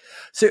spectrum.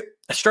 So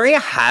Australia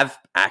have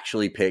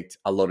actually picked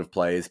a lot of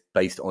players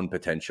based on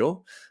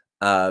potential.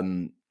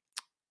 But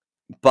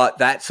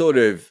that sort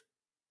of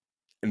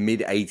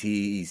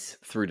mid-80s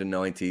through the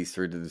 90s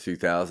through to the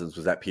 2000s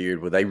was that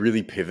period where they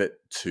really pivot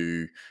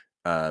to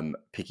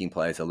picking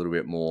players a little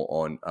bit more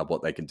on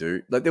what they can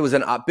do. Like there was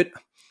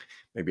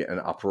maybe an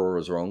uproar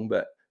is wrong,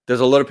 but there's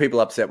a lot of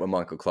people upset when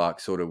Michael Clark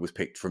sort of was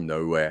picked from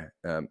nowhere.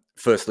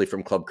 Firstly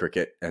from club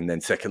cricket, and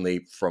then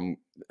secondly from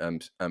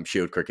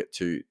Shield cricket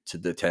to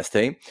the Test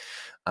team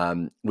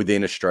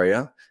within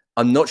Australia.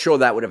 I'm not sure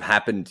that would have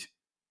happened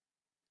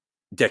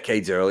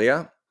decades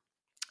earlier,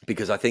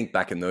 because I think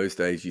back in those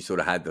days, you sort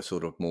of had the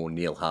sort of more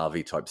Neil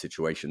Harvey type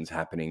situations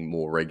happening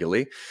more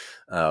regularly.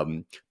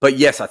 But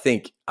yes, I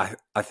think at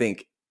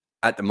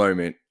the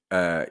moment,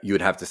 you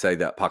would have to say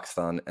that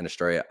Pakistan and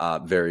Australia are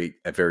very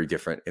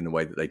different in the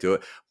way that they do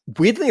it.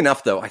 Weirdly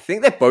enough, though, I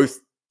think they're both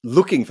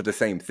looking for the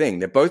same thing.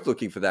 They're both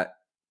looking for that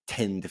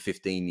 10 to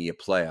 15 year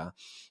player.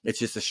 It's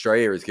just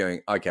Australia is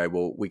going, okay,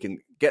 well, we can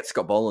get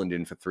Scott Boland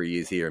in for 3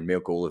 years here and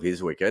milk all of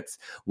his wickets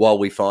while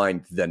we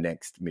find the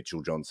next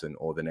Mitchell Johnson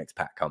or the next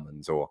Pat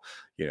Cummins or,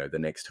 the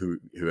next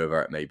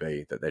whoever it may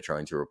be that they're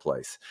trying to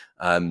replace.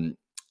 And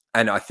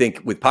I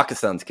think with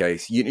Pakistan's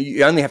case,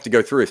 you only have to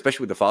go through,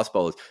 especially with the fast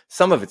bowlers,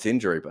 some of it's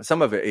injury, but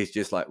some of it is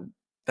just like,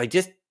 they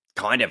just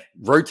kind of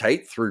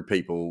rotate through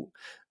people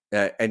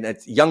and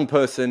it's young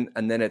person.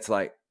 And then it's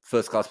like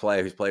first-class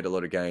player who's played a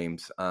lot of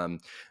games.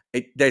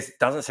 There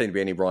doesn't seem to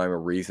be any rhyme or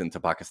reason to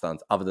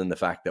Pakistan's other than the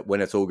fact that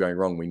when it's all going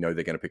wrong, we know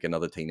they're going to pick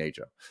another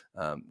teenager,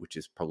 which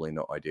is probably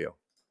not ideal.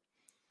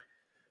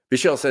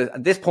 Michelle says,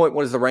 at this point,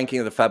 what is the ranking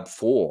of the Fab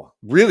Four?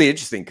 Really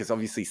interesting because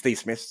obviously Steve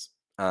Smith's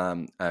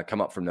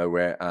come up from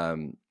nowhere.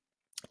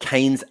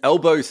 Kane's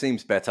elbow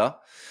seems better.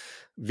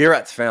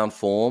 Virat's found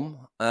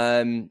form.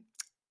 I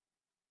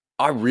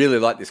really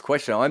like this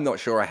question. I'm not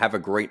sure I have a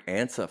great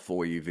answer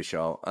for you,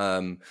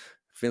 Vishal.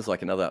 Feels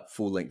like another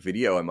full-length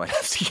video I might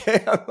have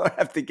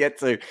to get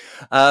to.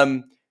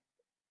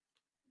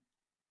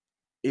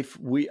 If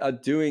we are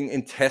doing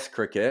in Test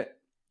cricket,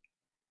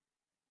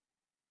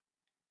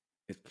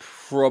 it's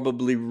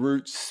probably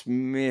Root,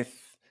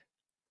 Smith,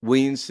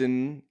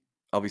 Williamson,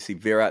 obviously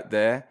Virat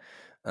there.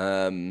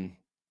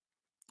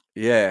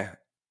 Yeah.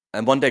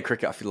 And one-day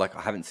cricket, I feel like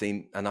I haven't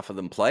seen enough of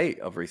them play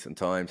of recent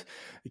times.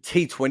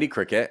 T20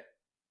 cricket,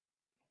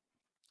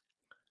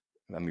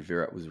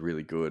 Virat was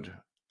really good.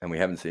 And we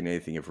haven't seen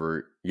anything of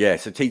Root. Yeah,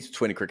 so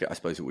T20 cricket, I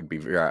suppose it would be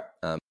Virat,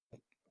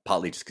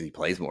 partly just because he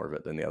plays more of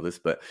it than the others.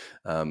 But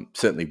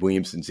certainly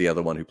Williamson's the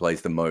other one who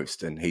plays the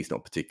most, and he's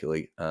not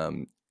particularly,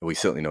 we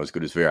certainly know as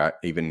good as Virat,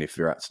 even if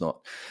Virat's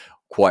not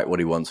quite what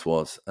he once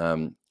was.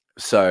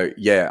 So,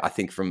 yeah, I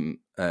think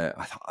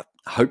I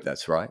hope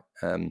that's right.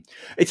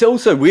 It's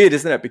also weird,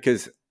 isn't it?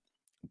 Because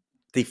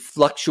the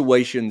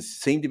fluctuations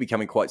seem to be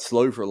coming quite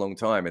slow for a long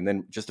time. And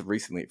then just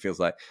recently, it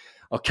feels like,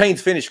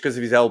 Kane's finished because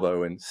of his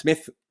elbow, and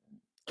Smith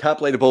can't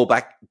play the ball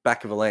back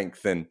of a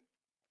length, and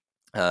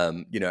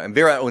and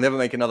Virat will never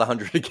make another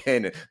 100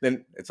 again. And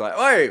then it's like,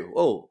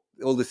 all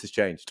this has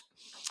changed.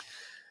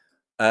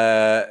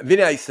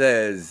 Vinay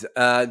says,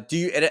 do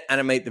you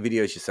animate the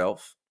videos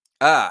yourself?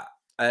 I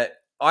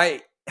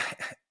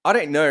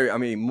don't know. I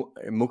mean,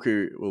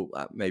 Muku will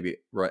maybe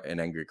write an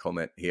angry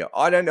comment here.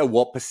 I don't know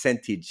what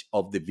percentage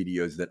of the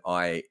videos that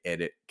I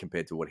edit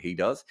compared to what he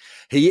does.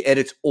 He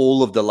edits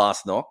all of the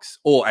last knocks,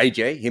 or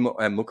AJ, him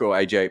and Muku or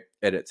AJ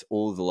edits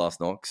all of the last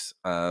knocks.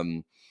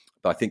 But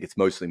I think it's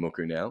mostly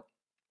Muku now.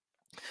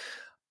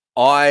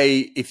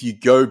 If you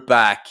go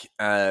back,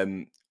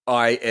 I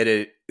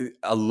edit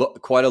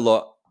quite a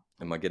lot.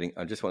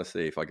 I just want to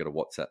see if I got a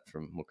WhatsApp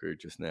from Muku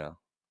just now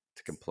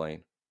to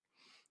complain.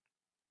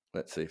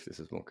 Let's see if this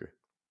is Muku.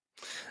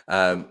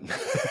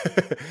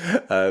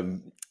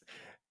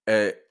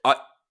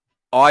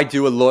 I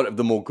do a lot of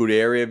the more good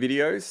area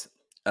videos.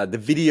 The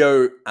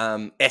video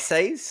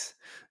essays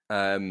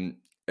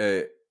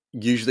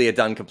usually are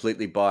done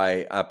completely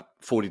by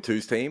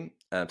 42's team.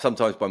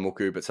 Sometimes by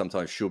Muku, but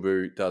sometimes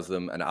Shubu does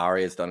them, and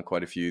Arya's done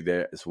quite a few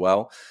there as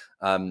well.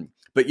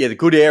 But yeah, the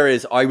good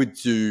areas, I would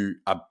do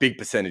a big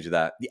percentage of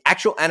that. The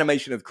actual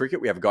animation of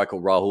cricket, we have a guy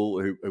called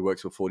Rahul who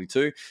works with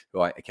 42, who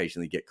I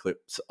occasionally get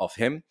clips off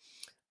him.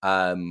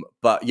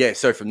 But yeah,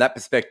 so from that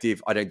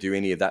perspective, I don't do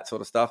any of that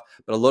sort of stuff.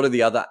 But a lot of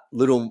the other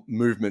little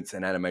movements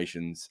and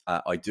animations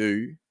I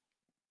do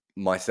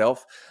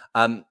myself.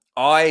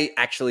 I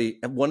actually,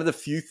 one of the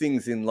few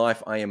things in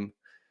life I am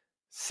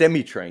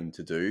semi-trained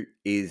to do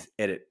is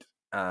edit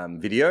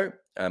video.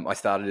 I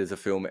started as a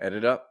film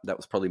editor. That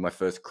was probably my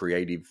first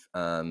creative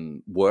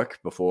work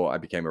before I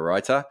became a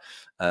writer.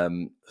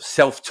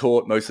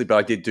 Self-taught mostly, but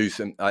I did do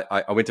some.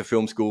 I went to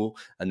film school,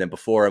 and then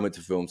before I went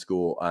to film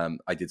school,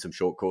 I did some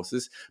short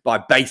courses. But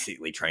I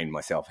basically trained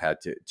myself how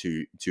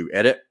to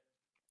edit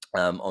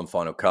on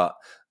Final Cut.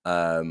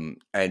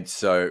 And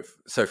so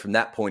from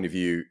that point of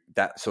view,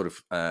 that sort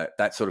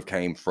of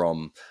came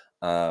from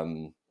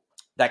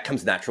that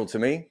comes natural to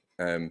me.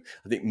 I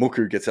think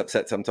Muku gets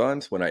upset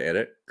sometimes when I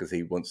edit because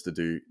he wants to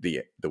do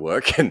the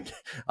work, and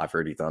I've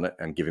already done it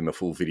and give him a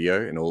full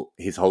video, and all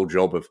his whole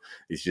job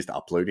is just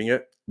uploading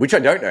it, which I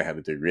don't know how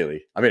to do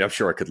really. I mean, I'm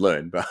sure I could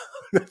learn, but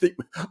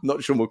I'm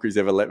not sure Muku's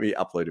ever let me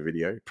upload a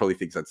video. He probably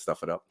thinks I'd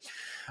stuff it up.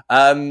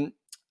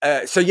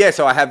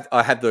 So I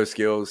have those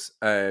skills.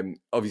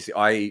 Obviously,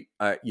 I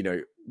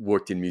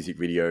worked in music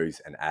videos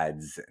and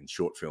ads and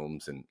short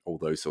films and all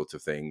those sorts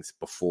of things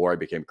before I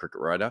became a cricket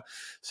writer.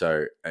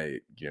 So I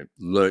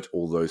learnt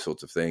all those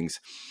sorts of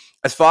things.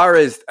 As far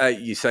as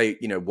you say,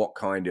 what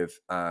kind of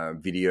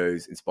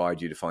videos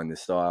inspired you to find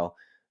this style?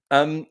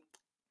 I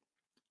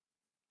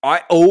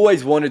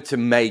always wanted to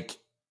make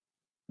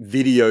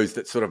videos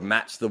that sort of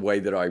matched the way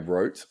that I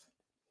wrote,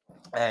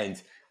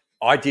 and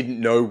I didn't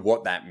know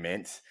what that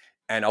meant.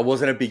 And I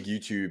wasn't a big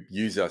YouTube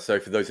user. So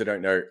for those who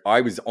don't know, I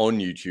was on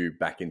YouTube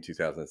back in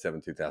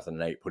 2007,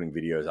 2008, putting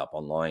videos up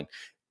online.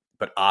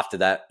 But after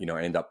that,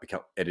 I end up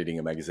editing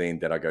a magazine.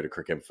 Then I go to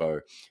Cricket Info.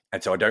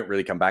 And so I don't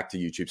really come back to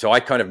YouTube. So I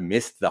kind of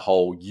missed the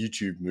whole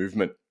YouTube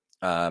movement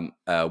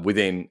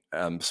within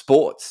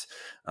sports.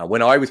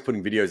 When I was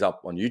putting videos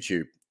up on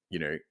YouTube,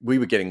 we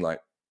were getting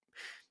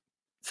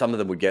some of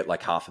them would get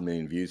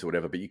 500,000 views or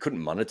whatever, but you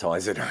couldn't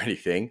monetize it or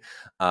anything.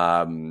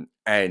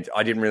 And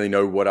I didn't really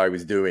know what I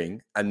was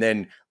doing. And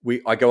then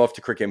I go off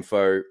to Crick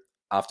Info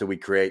after we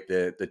create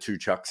the Two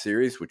Chuck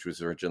series, which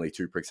was originally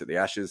Two Pricks at the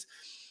Ashes.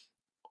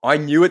 I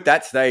knew at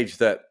that stage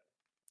that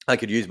I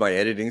could use my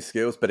editing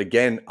skills, but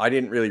again, I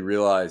didn't really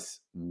realize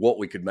what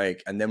we could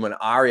make. And then when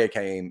Arya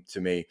came to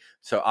me,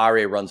 so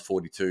Arya runs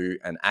 42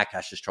 and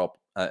Akash's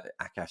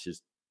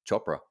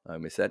Chopra, I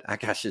almost said,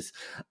 Akash's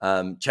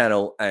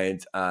channel,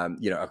 and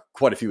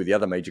quite a few of the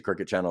other major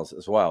cricket channels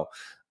as well.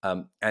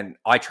 And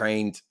I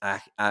trained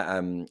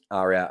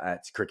Arya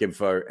at Crick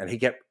Info, and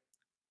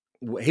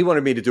he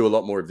wanted me to do a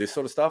lot more of this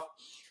sort of stuff,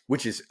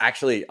 which is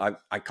actually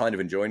I kind of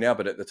enjoy now,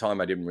 but at the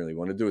time I didn't really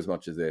want to do as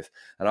much as this.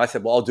 And I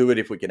said, well, I'll do it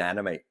if we can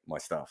animate my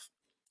stuff.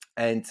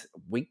 And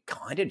we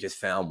kind of just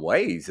found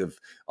ways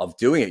of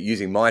doing it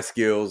using my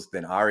skills,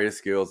 then Arya's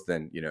skills,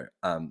 then,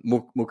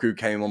 Muku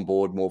came on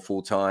board more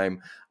full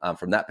time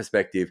from that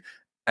perspective.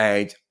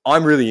 And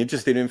I'm really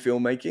interested in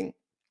filmmaking.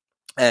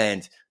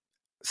 And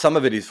some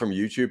of it is from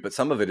YouTube, but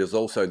some of it is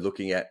also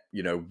looking at,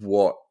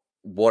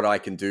 what I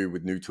can do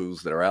with new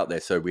tools that are out there.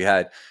 So we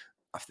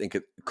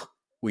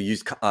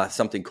used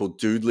something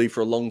called Doodly for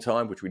a long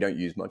time, which we don't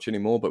use much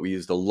anymore, but we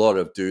used a lot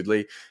of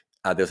Doodly.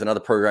 There's another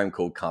program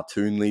called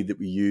Cartoonly that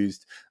we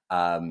used.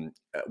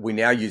 We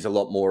now use a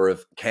lot more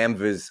of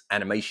Canva's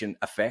animation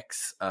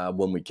effects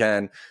when we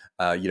can.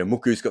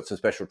 Muku's got some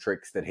special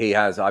tricks that he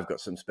has. I've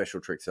got some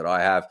special tricks that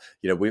I have.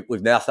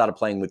 We've now started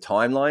playing with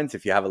timelines.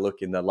 If you have a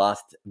look in the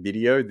last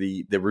video,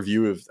 the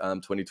review of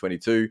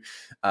 2022,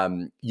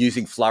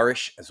 using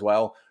Flourish as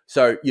well.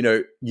 So,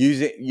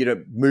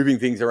 moving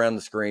things around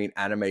the screen,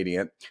 animating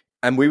it.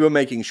 And we were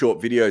making short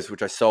videos,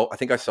 which I sold. I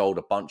think I sold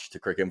a bunch to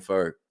Crick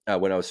Info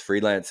when I was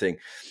freelancing.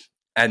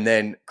 And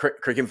then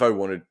Crick Info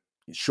wanted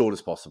short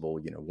as possible,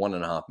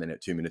 1.5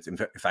 minute, 2 minutes. In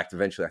fact,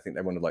 eventually I think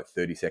they wanted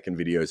 30-second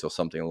videos or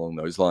something along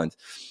those lines.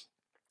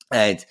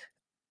 And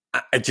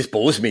it just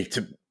bores me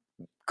to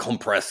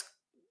compress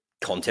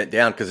content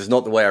down because it's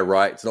not the way I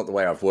write. It's not the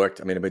way I've worked.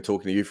 I mean, I've been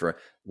talking to you for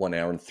 1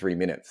 hour and 3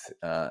 minutes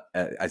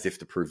as if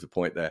to prove the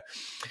point there.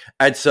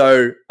 And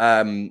so,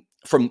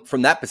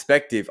 from that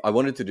perspective, I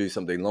wanted to do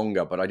something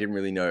longer, but I didn't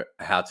really know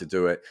how to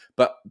do it.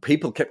 But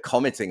people kept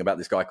commenting about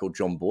this guy called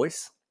John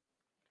Boyce.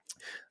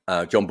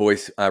 John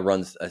Boyce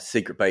runs a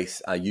Secret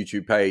Base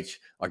YouTube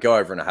page. I go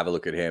over and I have a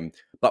look at him.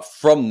 But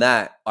from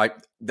that, I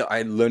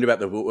learned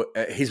about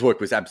his work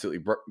was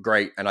absolutely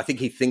great. And I think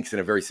he thinks in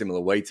a very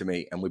similar way to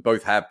me. And we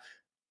both have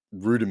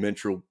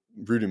rudimentary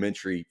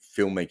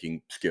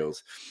filmmaking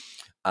skills.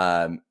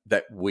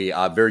 That we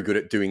are very good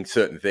at doing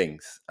certain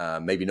things,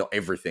 maybe not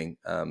everything,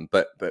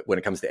 but when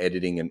it comes to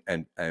editing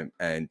and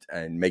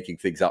making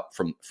things up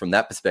from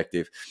that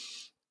perspective.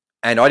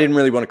 And I didn't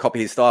really want to copy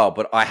his style,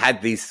 but I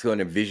had these kind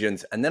of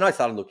visions. And then I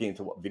started looking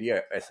into what video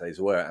essays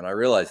were, and I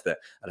realized that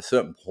at a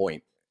certain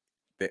point,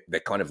 they're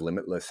kind of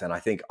limitless. And I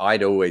think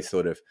I'd always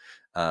sort of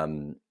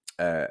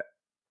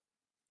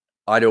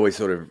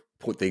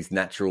put these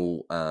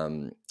natural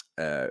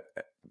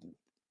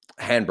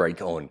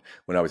handbrake on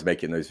when I was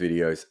making those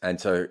videos. And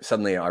so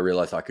suddenly I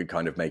realized I could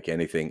kind of make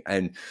anything.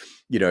 And,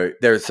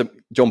 there's some,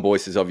 John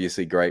Boyce is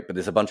obviously great, but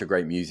there's a bunch of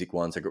great music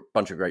ones, a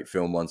bunch of great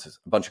film ones,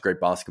 a bunch of great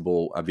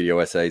basketball video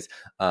essays.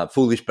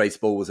 Foolish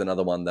Baseball was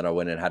another one that I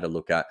went and had a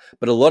look at.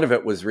 But a lot of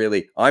it was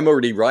really, I'm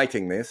already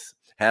writing this.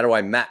 How do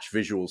I match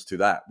visuals to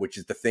that? Which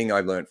is the thing I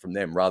learned from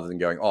them, rather than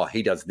going, oh,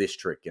 he does this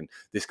trick and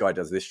this guy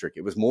does this trick.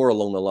 It was more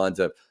along the lines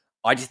of,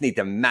 I just need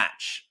to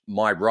match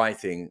my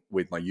writing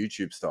with my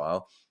YouTube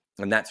style.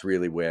 And that's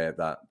really where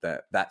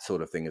that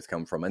sort of thing has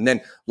come from. And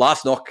then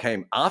Last Knock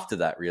came after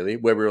that, really,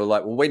 where we were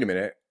like, well, wait a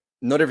minute,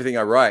 not everything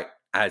I write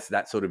has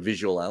that sort of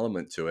visual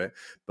element to it,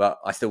 but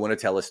I still want to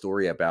tell a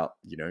story about,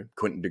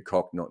 Quentin de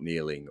Kock not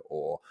kneeling,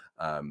 or,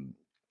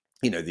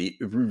 the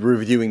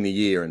reviewing the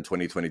year in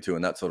 2022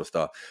 and that sort of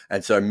stuff.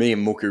 And so me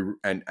and Muku,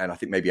 and I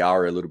think maybe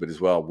Ara a little bit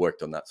as well,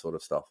 worked on that sort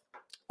of stuff.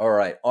 All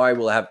right, I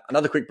will have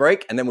another quick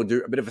break, and then we'll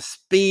do a bit of a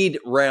speed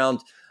round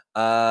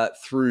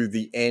through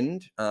the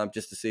end,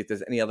 just to see if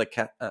there's any other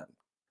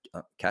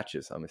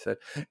catches, I almost said,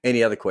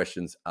 any other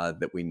questions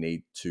that we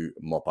need to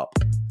mop up.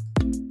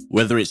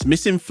 Whether it's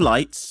missing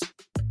flights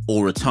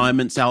or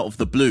retirements out of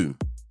the blue,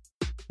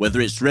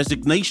 whether it's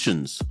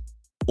resignations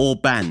or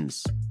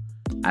bans,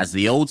 as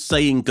the old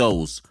saying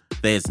goes,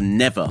 there's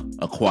never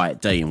a quiet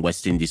day in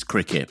West Indies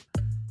cricket.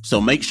 So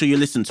make sure you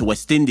listen to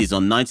West Indies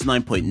on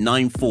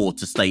 99.94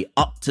 to stay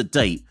up to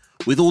date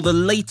with all the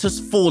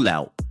latest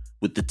fallout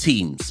with the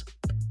teams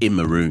in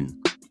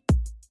maroon.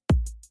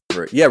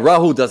 Yeah,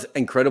 Rahul does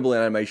incredible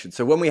animation.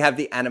 So when we have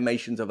the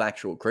animations of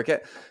actual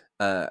cricket,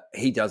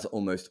 he does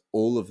almost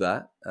all of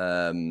that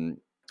from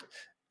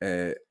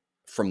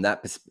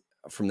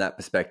that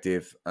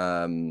perspective.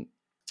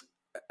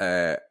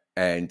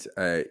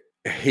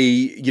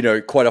 He,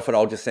 quite often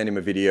I'll just send him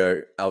a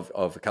video of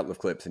a couple of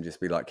clips and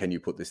just be like, can you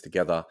put this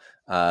together?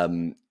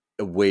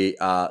 We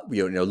are,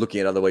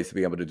 looking at other ways to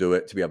be able to do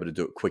it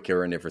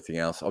quicker and everything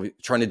else. I'm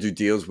trying to do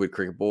deals with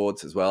cricket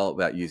boards as well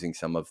about using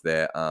some of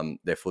their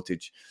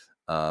footage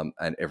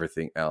and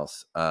everything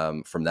else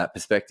from that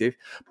perspective.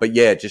 But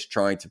yeah, just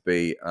trying to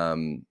be,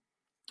 oh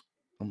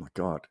my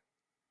God.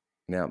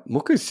 Now,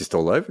 Muku's just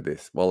all over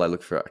this while I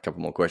look for a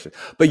couple more questions.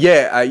 But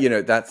yeah,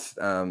 that's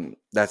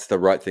the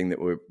right thing that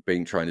we're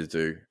trying to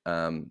do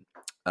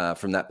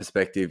from that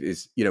perspective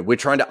is, we're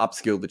trying to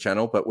upskill the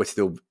channel, but we're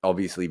still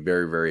obviously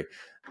very, very,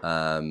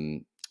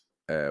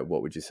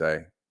 what would you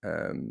say?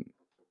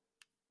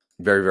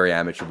 Very, very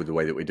amateur with the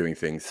way that we're doing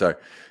things. So,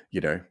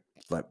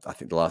 like I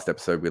think the last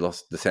episode we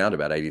lost the sound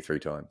about 83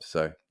 times.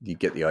 So you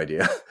get the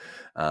idea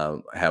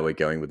how we're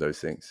going with those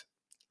things.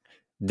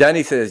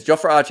 Danny says,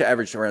 Jofra Archer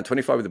averaged around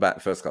 25 with the bat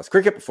in first-class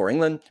cricket before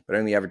England, but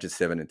only averages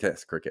 7 in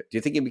Test cricket. Do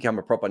you think he'd become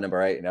a proper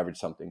number 8 and average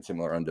something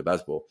similar under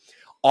Bazball?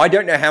 I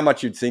don't know how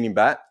much you'd seen him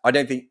bat. I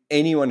don't think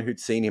anyone who'd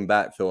seen him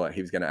bat thought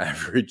he was going to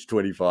average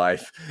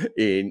 25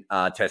 in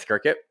Test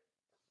cricket.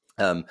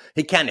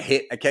 He can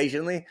hit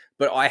occasionally,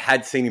 but I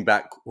had seen him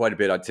bat quite a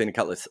bit. I'd seen a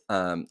couple of,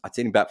 I'd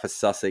seen him bat for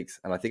Sussex,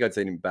 and I think I'd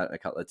seen him bat in a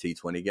couple of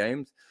T20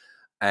 games.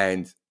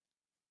 And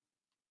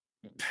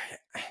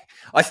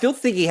I still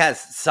think he has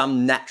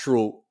some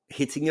natural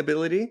hitting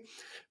ability,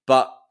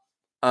 but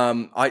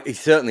I'd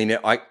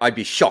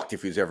be shocked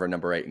if he was ever a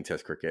number 8 in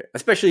Test cricket,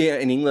 especially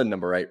in England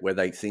number 8, where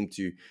they seem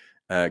to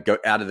go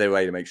out of their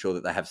way to make sure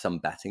that they have some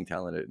batting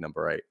talent at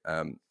number 8.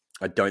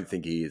 I don't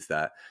think he is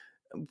that.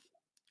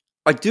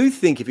 I do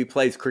think if he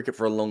plays cricket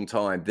for a long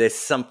time, there's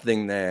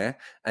something there,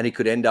 and he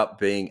could end up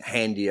being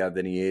handier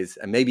than he is,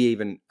 and maybe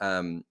even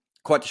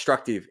quite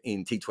destructive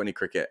in T20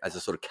 cricket as a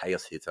sort of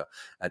chaos hitter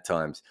at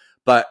times.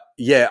 But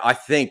yeah, I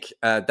think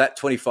that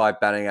 25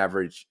 batting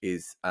average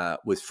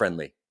was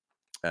friendly,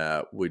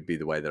 would be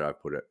the way that I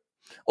put it.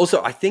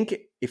 Also, I think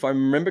if I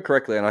remember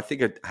correctly, and I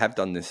think I have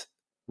done this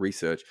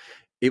research,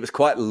 it was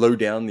quite low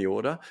down the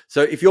order.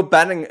 So if you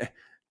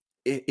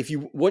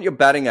want your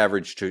batting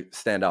average to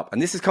stand up,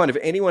 and this is kind of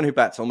anyone who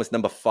bats almost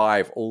number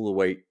 5 all the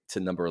way to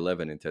number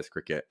 11 in Test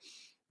cricket,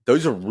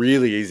 those are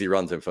really easy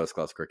runs in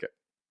first-class cricket.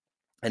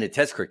 And in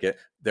Test cricket,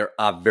 there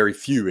are very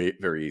few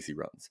very easy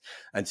runs.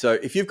 And so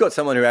if you've got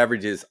someone who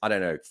averages,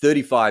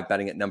 35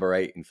 batting at number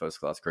 8 in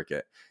first-class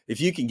cricket,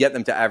 if you can get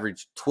them to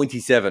average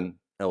 27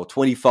 or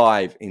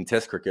 25 in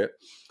Test cricket,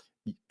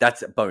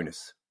 that's a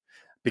bonus.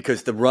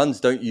 Because the runs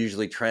don't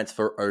usually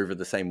transfer over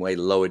the same way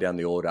lower down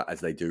the order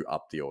as they do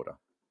up the order.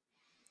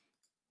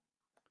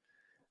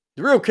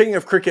 The real king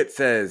of cricket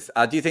says,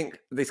 do you think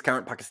this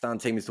current Pakistan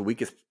team is the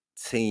weakest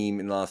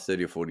team in the last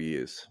 30 or 40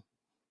 years?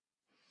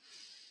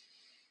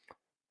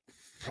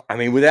 I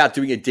mean, without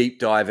doing a deep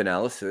dive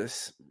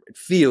analysis, it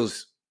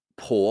feels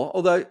poor,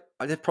 although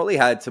they've probably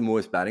had some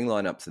worse batting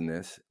lineups than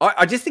this.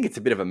 I just think it's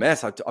a bit of a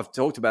mess. I've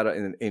talked about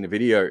it in a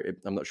video.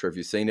 I'm not sure if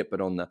you've seen it, but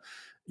on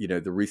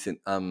the recent,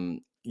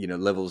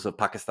 levels of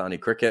Pakistani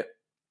cricket,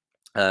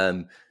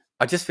 I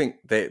just think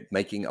they're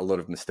making a lot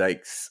of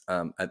mistakes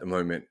at the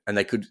moment, and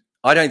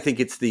I don't think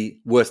it's the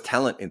worst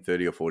talent in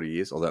 30 or 40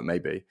 years, although it may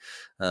be.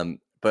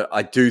 But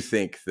I do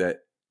think that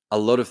a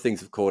lot of things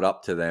have caught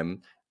up to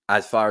them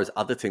as far as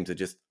other teams are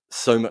just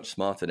so much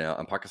smarter now,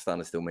 and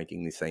Pakistan is still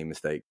making the same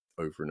mistake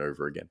over and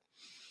over again.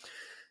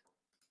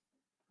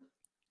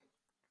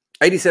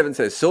 87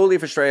 says, solely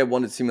if Australia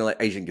wanted to simulate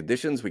Asian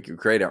conditions, we could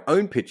create our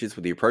own pitches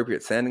with the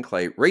appropriate sand and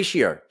clay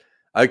ratio.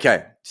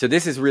 Okay, so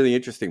this is a really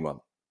interesting one.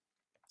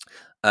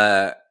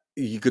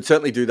 You could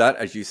certainly do that,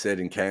 as you said,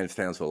 in Cairns,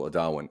 Townsville, or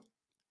Darwin.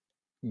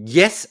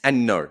 Yes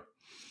and no.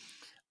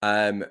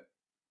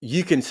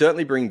 You can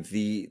certainly bring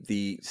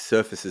the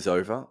surfaces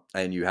over,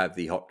 and you have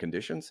the hot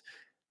conditions.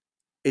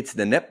 It's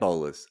the net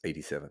bowlers,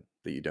 87,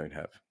 that you don't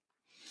have.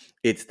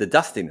 It's the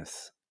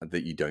dustiness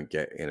that you don't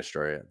get in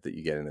Australia that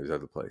you get in those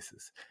other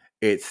places.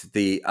 It's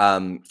the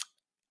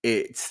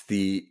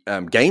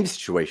game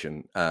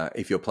situation.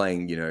 If you're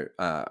playing, your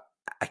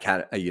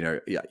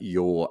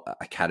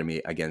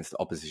academy against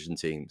opposition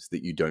teams,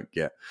 that you don't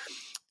get.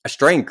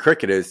 Australian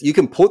cricketers, you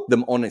can put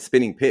them on a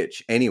spinning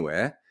pitch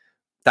anywhere.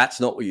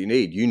 That's not what you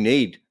need. You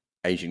need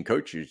Asian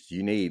coaches.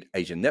 You need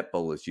Asian net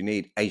bowlers. You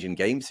need Asian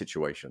game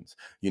situations.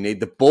 You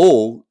need the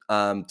ball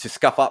to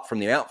scuff up from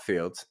the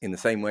outfields in the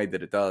same way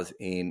that it does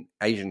in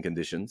Asian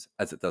conditions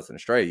as it does in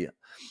Australia.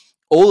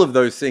 All of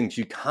those things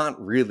you can't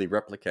really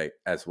replicate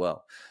as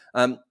well.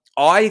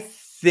 I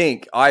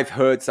think I've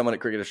heard someone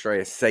at Cricket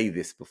Australia say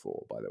this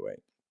before, by the way.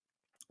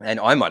 And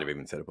I might have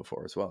even said it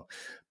before as well.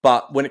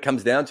 But when it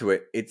comes down to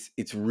it,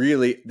 it's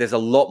really, there's a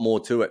lot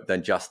more to it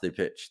than just the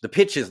pitch. The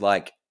pitch is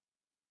like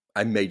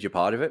a major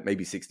part of it,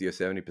 maybe 60 or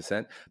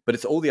 70%, but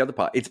it's all the other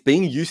part. It's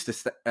being used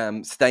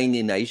to staying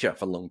in Asia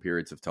for long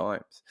periods of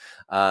times.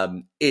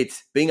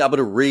 It's being able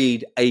to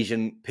read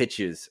Asian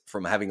pitches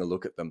from having a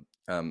look at them.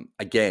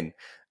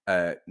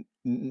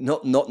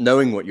 Not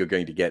knowing what you're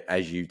going to get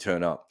as you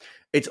turn up.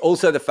 It's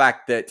also the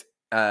fact that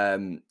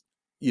the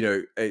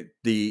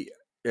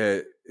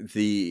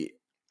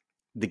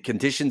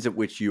conditions at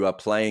which you are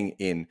playing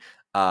in,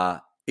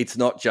 it's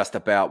not just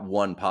about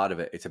one part of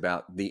it. It's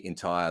about the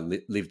entire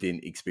lived-in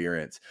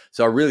experience.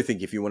 So I really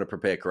think if you want to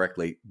prepare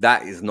correctly,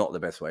 that is not the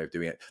best way of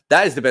doing it.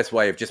 That is the best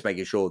way of just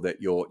making sure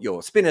that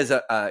your spinners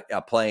are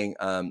playing,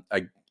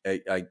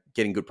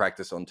 getting good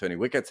practice on turning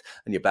wickets,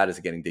 and your batters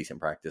are getting decent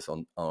practice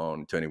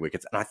on turning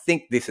wickets. And I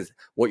think this is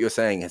what you're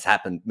saying has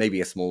happened, maybe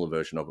a smaller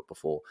version of it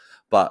before,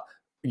 but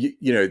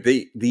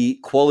the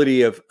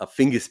quality of a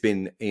finger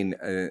spin in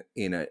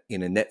a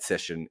net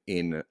session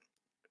in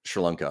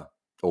Sri Lanka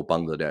or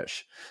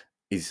Bangladesh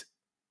is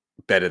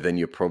better than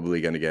you're probably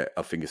going to get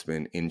a finger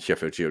spin in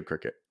Sheffield Shield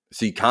cricket.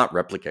 So you can't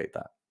replicate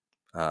that.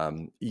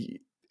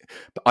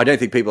 But I don't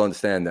think people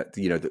understand that,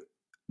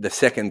 the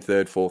second,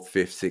 third, fourth,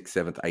 fifth, sixth,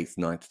 seventh, eighth,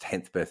 ninth,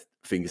 10th best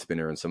finger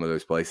spinner in some of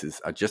those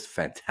places are just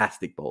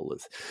fantastic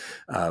bowlers.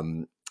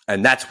 And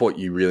that's what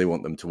you really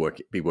want them to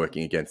be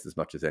working against as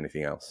much as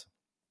anything else.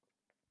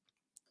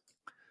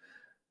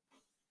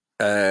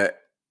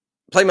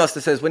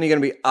 Playmaster says, when are you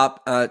going to be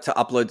up to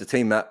upload the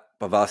team map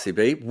of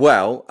RCB?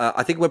 Well,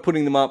 I think we're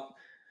putting them up.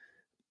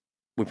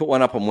 We put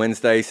one up on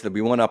Wednesday, so there'll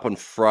be one up on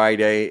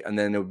Friday, and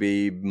then it'll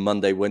be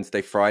Monday,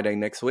 Wednesday, Friday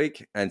next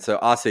week. And so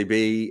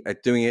RCB are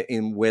doing it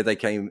in where they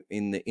came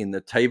in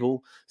the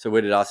table. So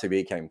where did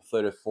RCB came?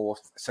 Third or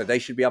fourth. So they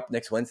should be up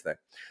next Wednesday.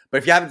 But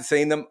if you haven't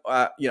seen them,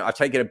 I've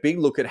taken a big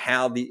look at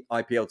how the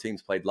IPL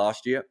teams played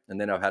last year, and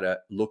then I've had a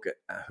look at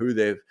who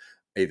they've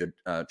either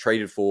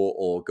traded for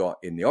or got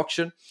in the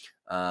auction.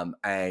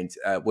 And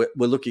we're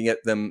looking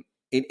at them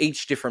in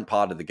each different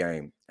part of the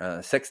game.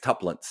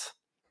 Sextuplets.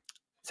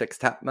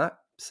 Sextap maps?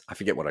 I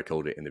forget what I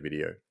called it in the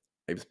video.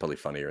 It was probably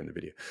funnier in the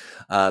video.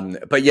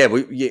 But yeah,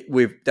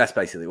 we've that's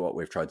basically what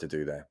we've tried to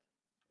do there.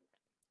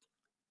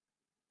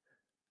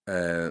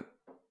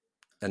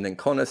 And then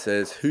Connor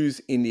says,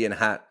 whose Indian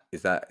hat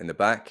is that in the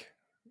back?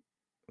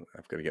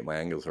 I've got to get my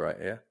angles right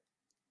here.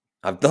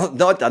 I've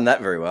not done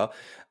that very well.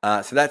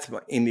 So that's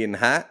my Indian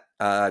hat.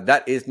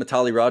 That is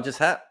Mitali Raj's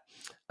hat.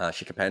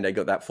 Shikha Pandey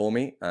got that for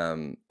me.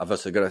 I've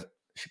also got a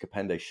Shikha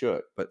Pandey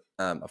shirt, but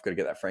I've got to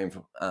get that framed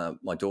for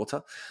my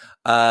daughter.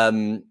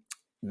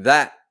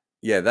 That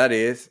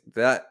is.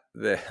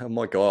 Oh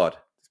my God.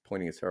 This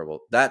pointing is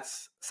terrible.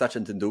 That's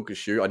Sachin Tendulkar's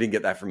shoe. I didn't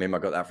get that from him. I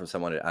got that from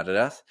someone at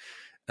Adidas.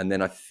 And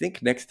then I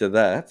think next to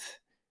that,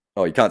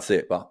 oh, you can't see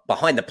it, but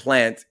behind the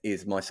plant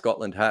is my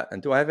Scotland hat.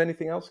 And do I have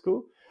anything else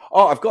cool?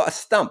 Oh, I've got a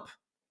stump.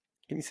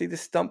 Can you see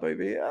this stump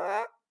over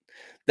here?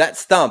 That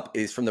stump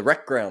is from the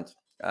rec ground.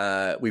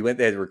 We went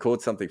there to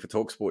record something for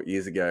TalkSport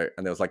years ago,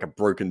 and there was like a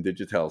broken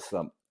Digital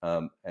stump.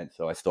 And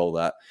so I stole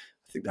that.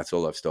 I think that's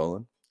all I've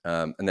stolen.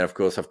 And then, of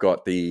course, I've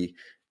got the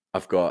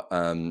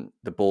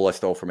ball I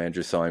stole from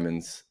Andrew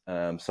Simons,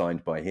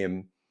 signed by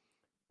him.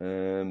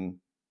 I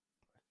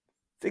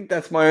think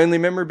that's my only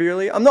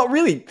memorabilia.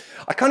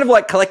 I kind of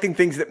like collecting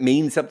things that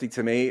mean something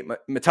to me.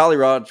 Mitali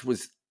Raj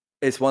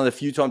it's one of the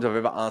few times I've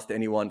ever asked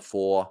anyone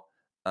for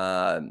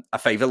a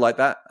favor like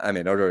that. I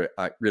mean,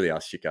 I really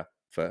asked Shikha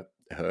for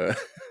her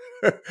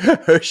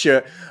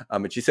shirt.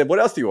 And she said, what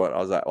else do you want? I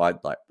was like,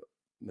 I'd like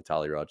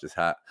Mitali Raj's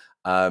hat.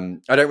 I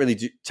don't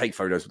really take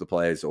photos with the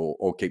players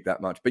or keep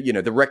that much. But,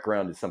 the rec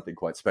ground is something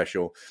quite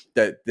special.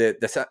 The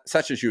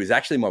Sachin shoe is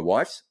actually my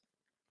wife's,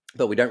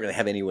 but we don't really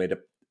have anywhere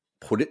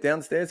put it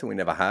downstairs, and we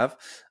never have.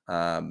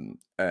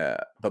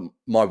 But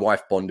my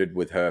wife bonded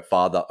with her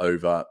father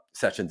over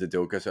Sachin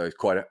Tendulkar, so he's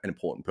quite an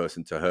important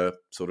person to her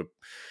sort of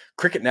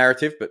cricket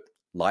narrative, but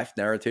life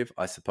narrative,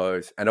 I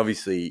suppose. And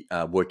obviously,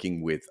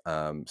 working with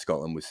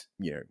Scotland was,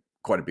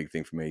 quite a big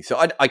thing for me. So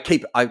I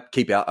keep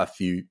out a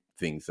few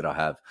things that I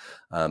have,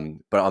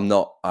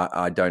 but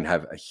I don't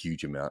have a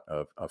huge amount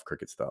of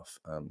cricket stuff.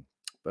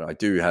 But I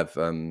do have,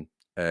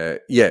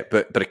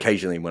 but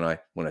occasionally when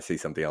I see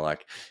something I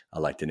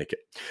like to nick it.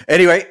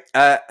 Anyway,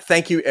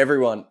 thank you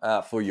everyone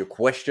for your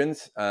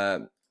questions.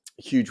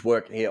 Huge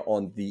work here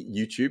on the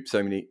YouTube.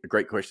 So many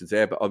great questions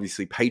there, but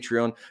obviously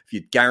Patreon. If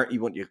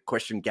you want your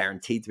question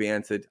guaranteed to be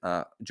answered,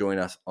 join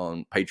us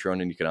on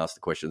Patreon, and you can ask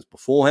the questions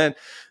beforehand,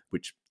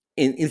 which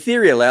in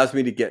theory allows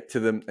me to get to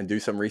them and do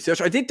some research.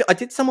 I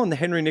did some on the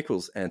Henry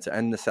Nicholls answer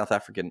and the South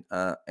African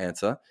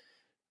answer.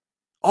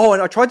 Oh,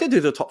 and I tried to do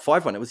the top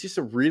 5 one. It was just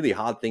a really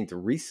hard thing to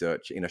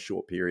research in a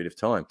short period of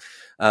time.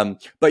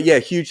 But yeah,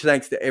 huge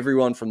thanks to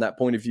everyone from that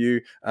point of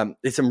view.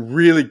 There's some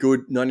really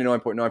good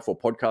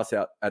 99.94 podcasts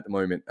out at the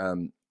moment.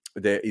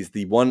 There is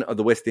the one of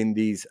the West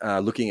Indies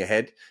looking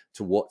ahead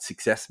to what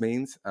success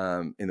means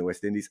in the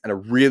West Indies, and a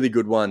really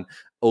good one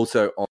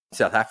also on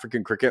South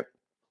African cricket.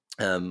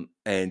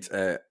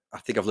 I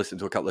think I've listened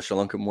to a couple of Sri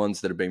Lankan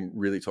ones that have been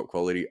really top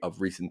quality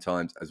of recent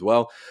times as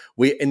well.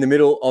 We're in the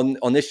middle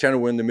on this channel.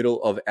 We're in the middle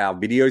of our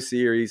video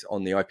series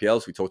on the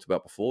IPLs we talked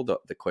about before.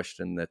 The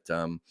question that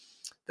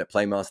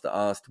Playmaster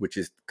asked, which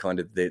is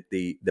kind of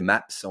the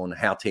maps on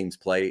how teams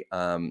play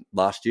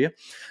last year.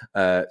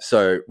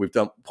 So we've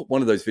put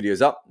one of those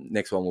videos up.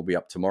 Next one will be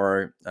up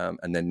tomorrow,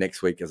 and then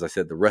next week, as I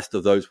said, the rest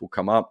of those will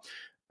come up.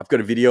 I've got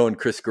a video on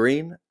Chris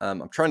Green.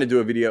 I'm trying to do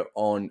a video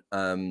on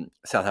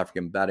South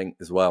African batting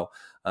as well.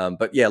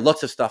 But yeah,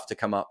 lots of stuff to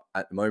come up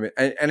at the moment.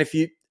 And if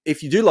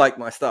you do like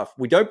my stuff,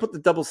 we don't put the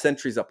double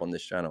centuries up on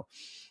this channel.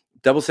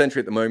 Double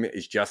Century at the moment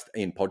is just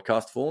in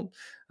podcast form,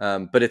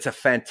 but it's a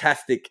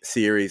fantastic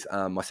series.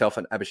 Myself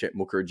and Abhishek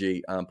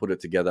Mukherjee put it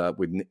together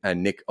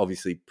and Nick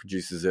obviously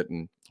produces it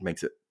and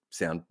makes it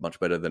sound much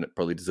better than it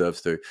probably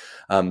deserves to.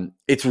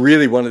 It's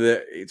really one of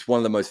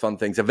the most fun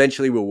things.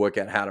 Eventually we'll work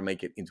out how to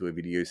make it into a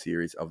video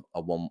series of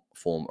one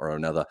form or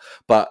another.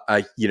 But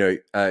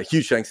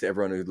huge thanks to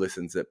everyone who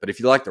listens it. But if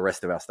you like the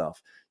rest of our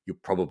stuff, you'll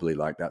probably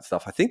like that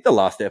stuff. I think the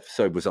last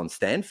episode was on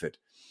Stanford.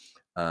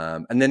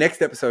 And the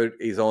next episode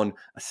is on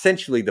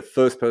essentially the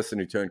first person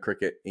who turned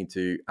cricket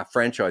into a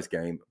franchise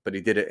game, but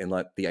he did it in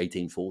like the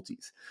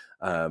 1840s,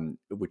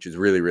 which is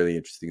really, really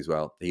interesting as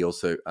well. He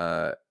also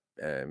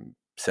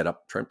set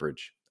up Trent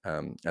Bridge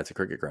as a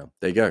cricket ground.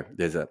 There you go.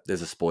 There's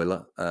a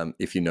spoiler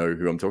if you know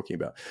who I'm talking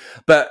about.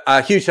 But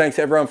huge thanks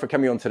to everyone for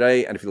coming on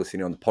today, and if you're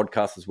listening on the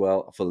podcast as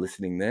well, for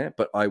listening there.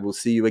 But I will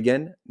see you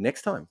again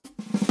next time.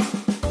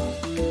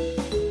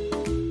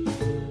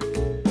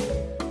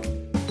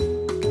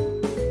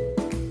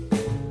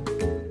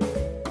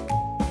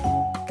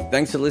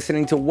 Thanks for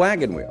listening to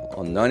Wagon Wheel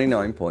on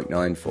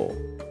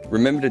 99.94.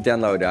 Remember to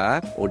download our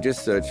app or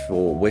just search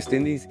for West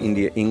Indies,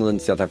 India,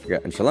 England, South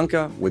Africa and Sri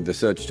Lanka with the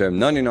search term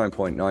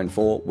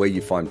 99.94 where you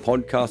find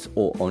podcasts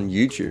or on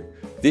YouTube.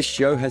 This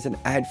show has an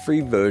ad-free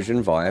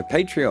version via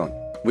Patreon,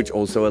 which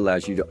also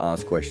allows you to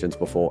ask questions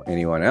before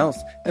anyone else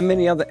and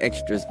many other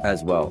extras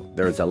as well.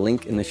 There is a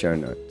link in the show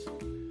notes.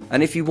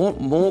 And if you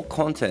want more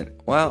content,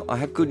 well, I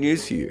have good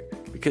news for you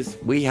because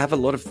we have a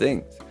lot of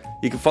things.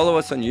 You can follow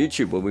us on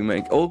YouTube where we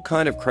make all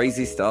kind of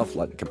crazy stuff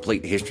like the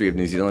complete history of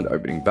New Zealand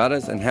opening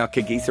batters and how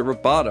Kagisa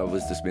Rabada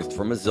was dismissed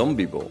from a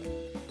zombie ball.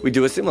 We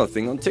do a similar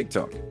thing on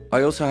TikTok.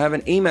 I also have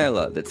an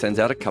emailer that sends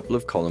out a couple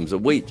of columns a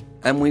week,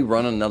 and we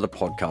run another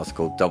podcast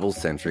called Double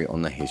Century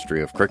on the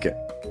history of cricket.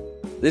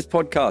 This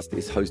podcast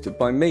is hosted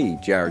by me,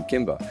 Jared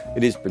Kimber.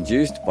 It is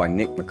produced by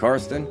Nick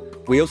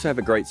McCorriston. We also have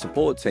a great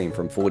support team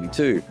from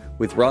 42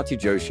 with Rati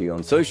Joshi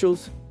on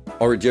socials,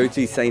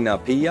 Orajoti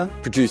Senapiya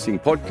producing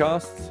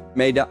podcasts,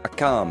 Maida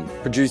Akam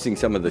producing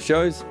some of the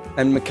shows,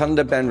 and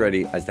Mukunda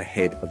Banreddy as the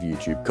head of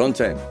YouTube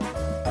content.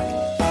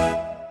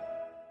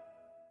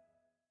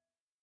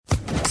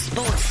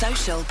 Sports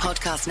Social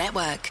Podcast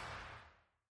Network.